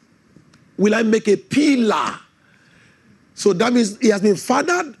 Will I make a pillar? So that means he has been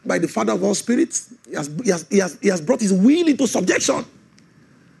fathered by the Father of all spirits. He has brought his will into subjection.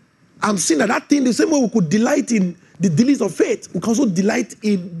 I'm seeing that thing, the same way we could delight in the dealings of faith, we can also delight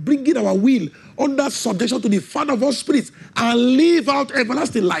in bringing our will under subjection to the Father of all spirits and live out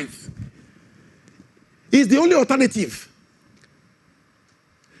everlasting life. He's the only alternative.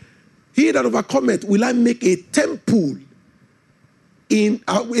 He that overcometh, will I make a temple, in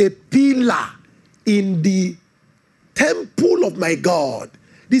a pillar in the temple of my God.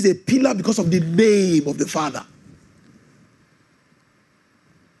 This is a pillar because of the name of the Father.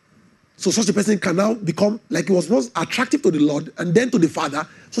 So such a person can now become, like he was once attractive to the Lord and then to the Father,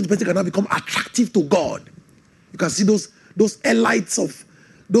 such a person can now become attractive to God. You can see those elites of,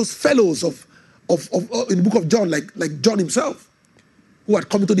 those fellows of in the book of John, like John himself, who had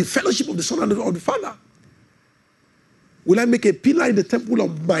come into the fellowship of the Son and of the Father. Will I make a pillar in the temple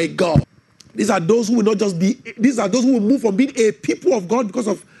of my God? These are those who will not just be, these are those who will move from being a people of God because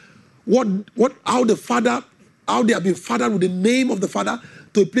of how they have been fathered with the name of the Father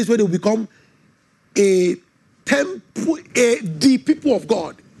to a place where they will become a temple, the people of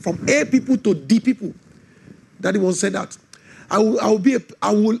God. From a people to the people. Daddy once said that. I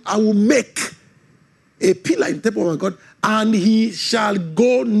will make a pillar in the temple of my God, and he shall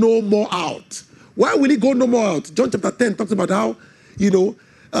go no more out. Why will he go no more out? John chapter 10 talks about how, he that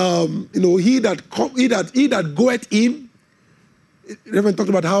goeth in. Reverend talked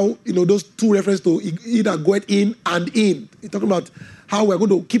about how, those two references to he that goeth in and in. He's talking about how we're going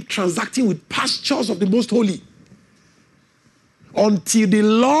to keep transacting with pastures of the most holy until the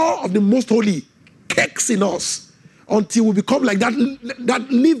law of the most holy cakes in us, until we become like that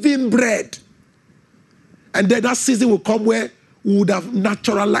living bread. And then that season will come where we would have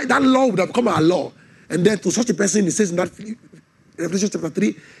naturalized, that law would have become our law. And then to such a person, it says in that Revelation chapter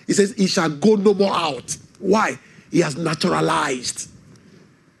 3, it says, he shall go no more out. Why? He has naturalized.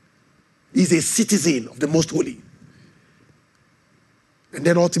 He's a citizen of the most holy. And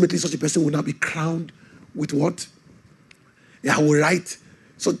then ultimately such a person will now be crowned with what? I will write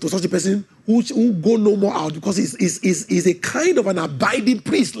so to such a person who go no more out, because he's a kind of an abiding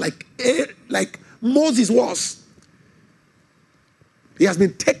priest like Moses was. He has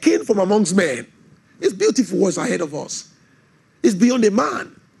been taken from amongst men. It's beautiful what's ahead of us. It's beyond a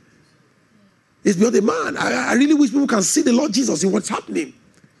man. It's beyond a man. I really wish people can see the Lord Jesus in what's happening.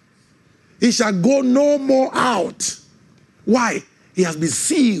 He shall go no more out. Why? He has been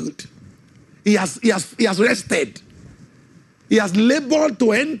sealed. He has rested. He has labored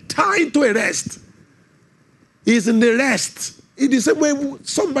to enter into a rest. He is in the rest. In the same way,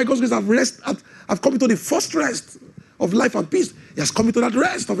 some by God's grace have come into the first rest of life and peace. He has come into that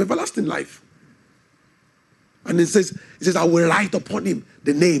rest of everlasting life. And it says, I will write upon him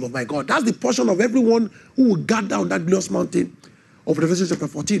the name of my God. That's the portion of everyone who will gather on that glorious mountain of Revelation chapter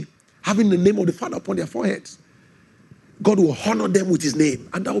 14, having the name of the Father upon their foreheads. God will honor them with his name,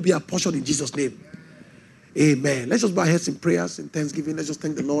 and that will be our portion in Jesus' name. Amen. Let's just bow our heads in prayers and thanksgiving. Let's just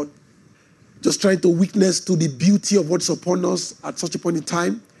thank the Lord. Just trying to witness to the beauty of what's upon us at such a point in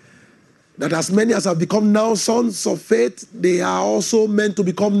time, that as many as have become now sons of faith, they are also meant to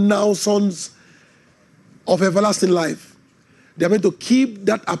become now sons of everlasting life. They are meant to keep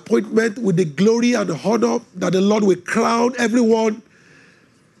that appointment with the glory and the honor that the Lord will crown everyone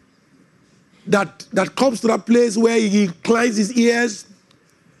that comes to that place where he inclines his ears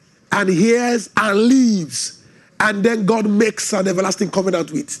and hears and lives, and then God makes an everlasting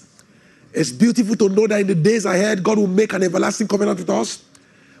covenant with. It's beautiful to know that in the days ahead, God will make an everlasting covenant with us,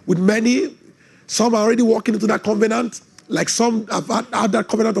 with many. Some are already walking into that covenant, like some have had that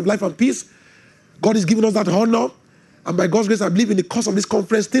covenant of life and peace. God is giving us that honor, and by God's grace, I believe in the course of this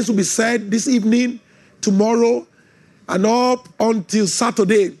conference, things will be said this evening, tomorrow, and up until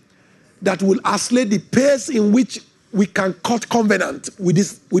Saturday that will accelerate the pace in which we can cut covenant with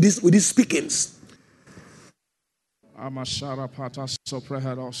these speakings. Amatora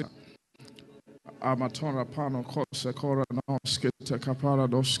pano kose kora noske te kapara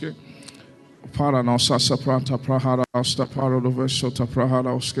doske para nosa sapranta prahara osta paro dovesota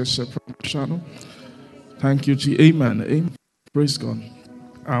prahara oske se pramashano. Thank you, G. Amen. Amen. Praise God.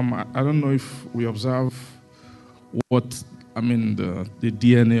 I don't know if we observe the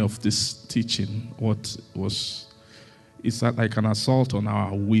DNA of this teaching. It's like an assault on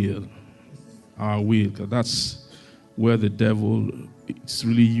our will. Our will. That's where the devil is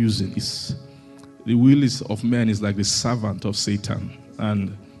really using. The will of man is like the servant of Satan,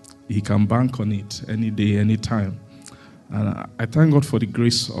 and he can bank on it any day, any time. And I thank God for the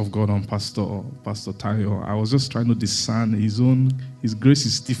grace of God on Pastor Tayo. I was just trying to discern his grace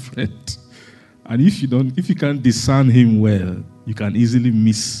is different. And if you can't discern him well, you can easily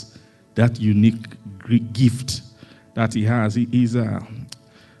miss that unique gift that he has.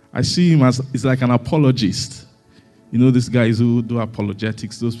 I see him he's like an apologist. You know, these guys who do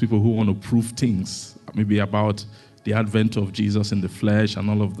apologetics, those people who want to prove things, maybe about the advent of Jesus in the flesh and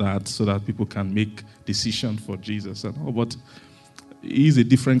all of that, so that people can make decisions for Jesus and all. But he's a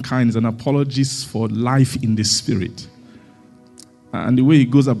different kind. He's an apologist for life in the spirit. And the way he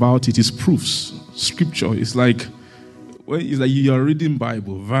goes about it is proofs. Scripture is like you are reading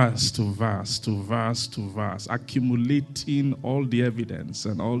Bible verse to verse to verse to verse, accumulating all the evidence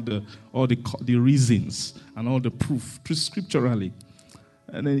and all the reasons and all the proof scripturally.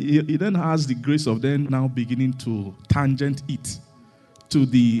 And then he then has the grace of then now beginning to tangent it to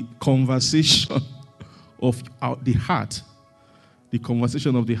the conversation of the heart. The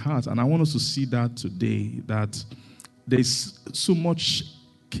conversation of the heart. And I want us to see that today, that there's so much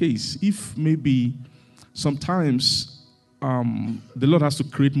case. If maybe sometimes the Lord has to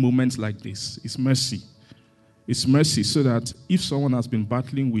create moments like this. It's mercy. It's mercy so that if someone has been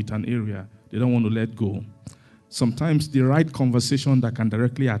battling with an area, they don't want to let go. Sometimes the right conversation that can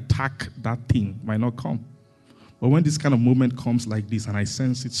directly attack that thing might not come. But when this kind of moment comes like this, and I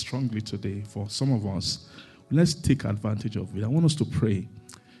sense it strongly today for some of us, let's take advantage of it. I want us to pray.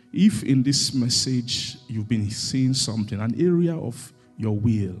 If in this message you've been seeing something, an area of your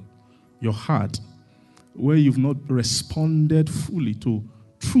will, your heart, where you've not responded fully to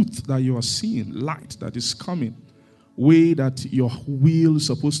truth that you are seeing, light that is coming, way that your will is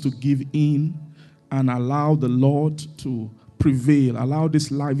supposed to give in and allow the Lord to prevail, allow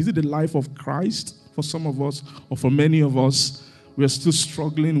this life. Is it the life of Christ for some of us, or for many of us? We are still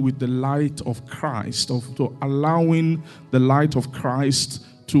struggling with the light of Christ, to allowing the light of Christ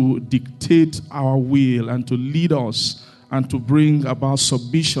to dictate our will and to lead us and to bring about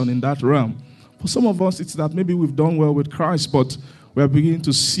submission in that realm. For some of us, it's that maybe we've done well with Christ, but we are beginning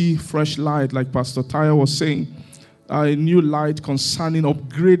to see fresh light, like Pastor Tayo was saying, a new light concerning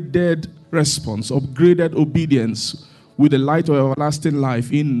upgraded response, upgraded obedience with the light of everlasting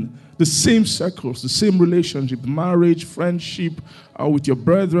life in the same circles, the same relationship, marriage, friendship, with your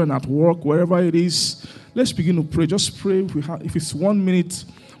brethren at work, wherever it is. Let's begin to pray. Just pray if it's 1 minute,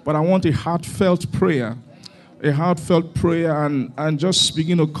 but I want a heartfelt prayer. A heartfelt prayer, and just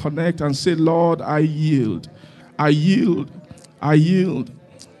begin to connect and say, Lord, I yield. I yield. I yield.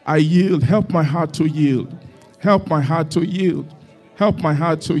 I yield. Help my heart to yield. Help my heart to yield. Help my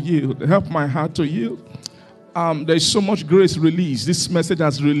heart to yield. Help my heart to yield. There's so much grace released. This message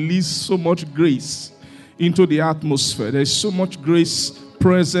has released so much grace into the atmosphere. There's so much grace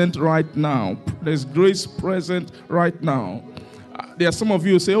present right now. There's grace present right now. There are some of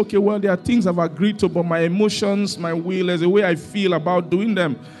you who say, okay, well, there are things I've agreed to, but my emotions, my will, there's a way I feel about doing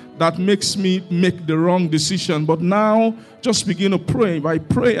them that makes me make the wrong decision. But now, just begin to pray. By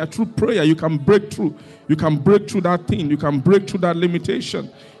prayer, through prayer, you can break through. You can break through that thing. You can break through that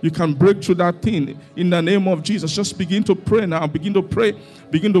limitation. You can break through that thing in the name of Jesus. Just begin to pray now. Begin to pray.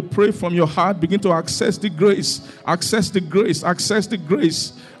 Begin to pray from your heart. Begin to access the grace. Access the grace. Access the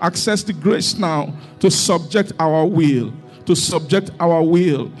grace. Access the grace now to subject our will. To subject our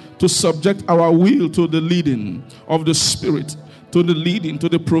will. To subject our will to the leading of the Spirit. To the leading, to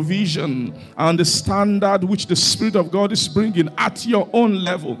the provision, and the standard which the Spirit of God is bringing at your own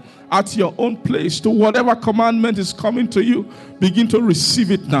level, at your own place, to whatever commandment is coming to you. Begin to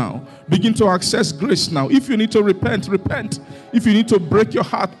receive it now. Begin to access grace now. If you need to repent, repent. If you need to break your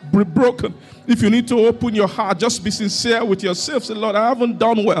heart, be broken. If you need to open your heart, just be sincere with yourself. Say, Lord, I haven't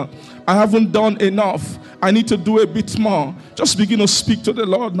done well. I haven't done enough. I need to do a bit more. Just begin to speak to the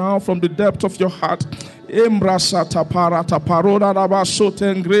Lord now from the depth of your heart. Embrasata parata paroda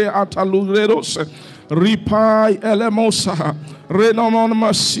rabasotengre atalugredos ripai elemosa renomon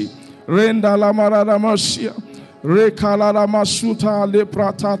mercy renda la marada mercia recala la masuta le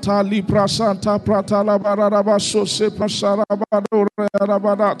pratata li prasanta prata la bararabaso se pasara badore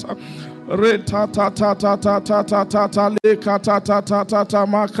rabadata reta ta ta ta ta ta ta ta ta le kata ta ta ta ta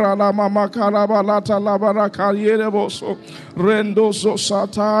makra la mama karabalata la barakariere boso rendo so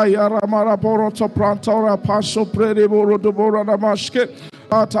sata yaramara poroto prantora paso predeboro dobora damashke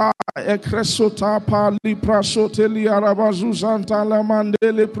ata ekresota pali prasoteli arabazuzanta la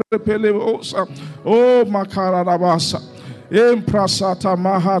mandele prepele osa o makara rabasa Emprasata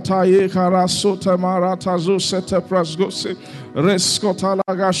mahata yekarasota marata zosete prasgose reskota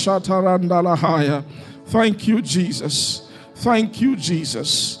lagashata randalahaya. Thank you, Jesus. Thank you,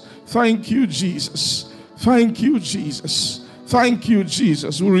 Jesus. Thank you, Jesus. Thank you, Jesus. Thank you,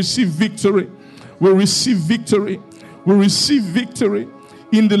 Jesus. We receive victory. We receive victory. We receive victory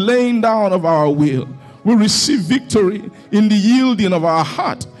in the laying down of our will. We receive victory in the yielding of our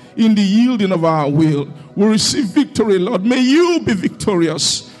heart, in the yielding of our will. We receive victory, Lord. May you be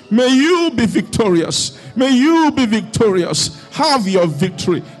victorious. May you be victorious. May you be victorious. Have your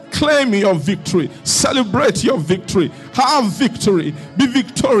victory. Claim your victory. Celebrate your victory. Have victory. Be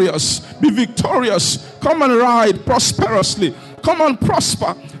victorious. Be victorious. Come and ride prosperously. Come and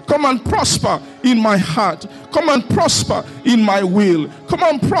prosper. Come and prosper in my heart. Come and prosper in my will. Come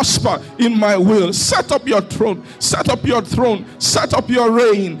and prosper in my will. Set up your throne. Set up your throne. Set up your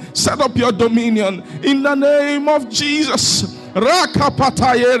reign. Set up your dominion. In the name of Jesus.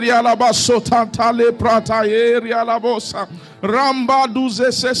 Rakapatayeria labasota tale pratayeria labosa. Ramba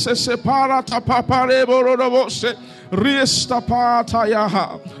duze se separa tapapare borodobose. Resta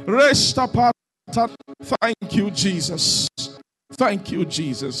patayaha. Resta pata. Thank you, Jesus. Thank you,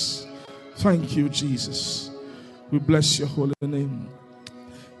 Jesus. Thank you, Jesus. We bless your holy name.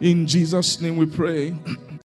 In Jesus' name we pray.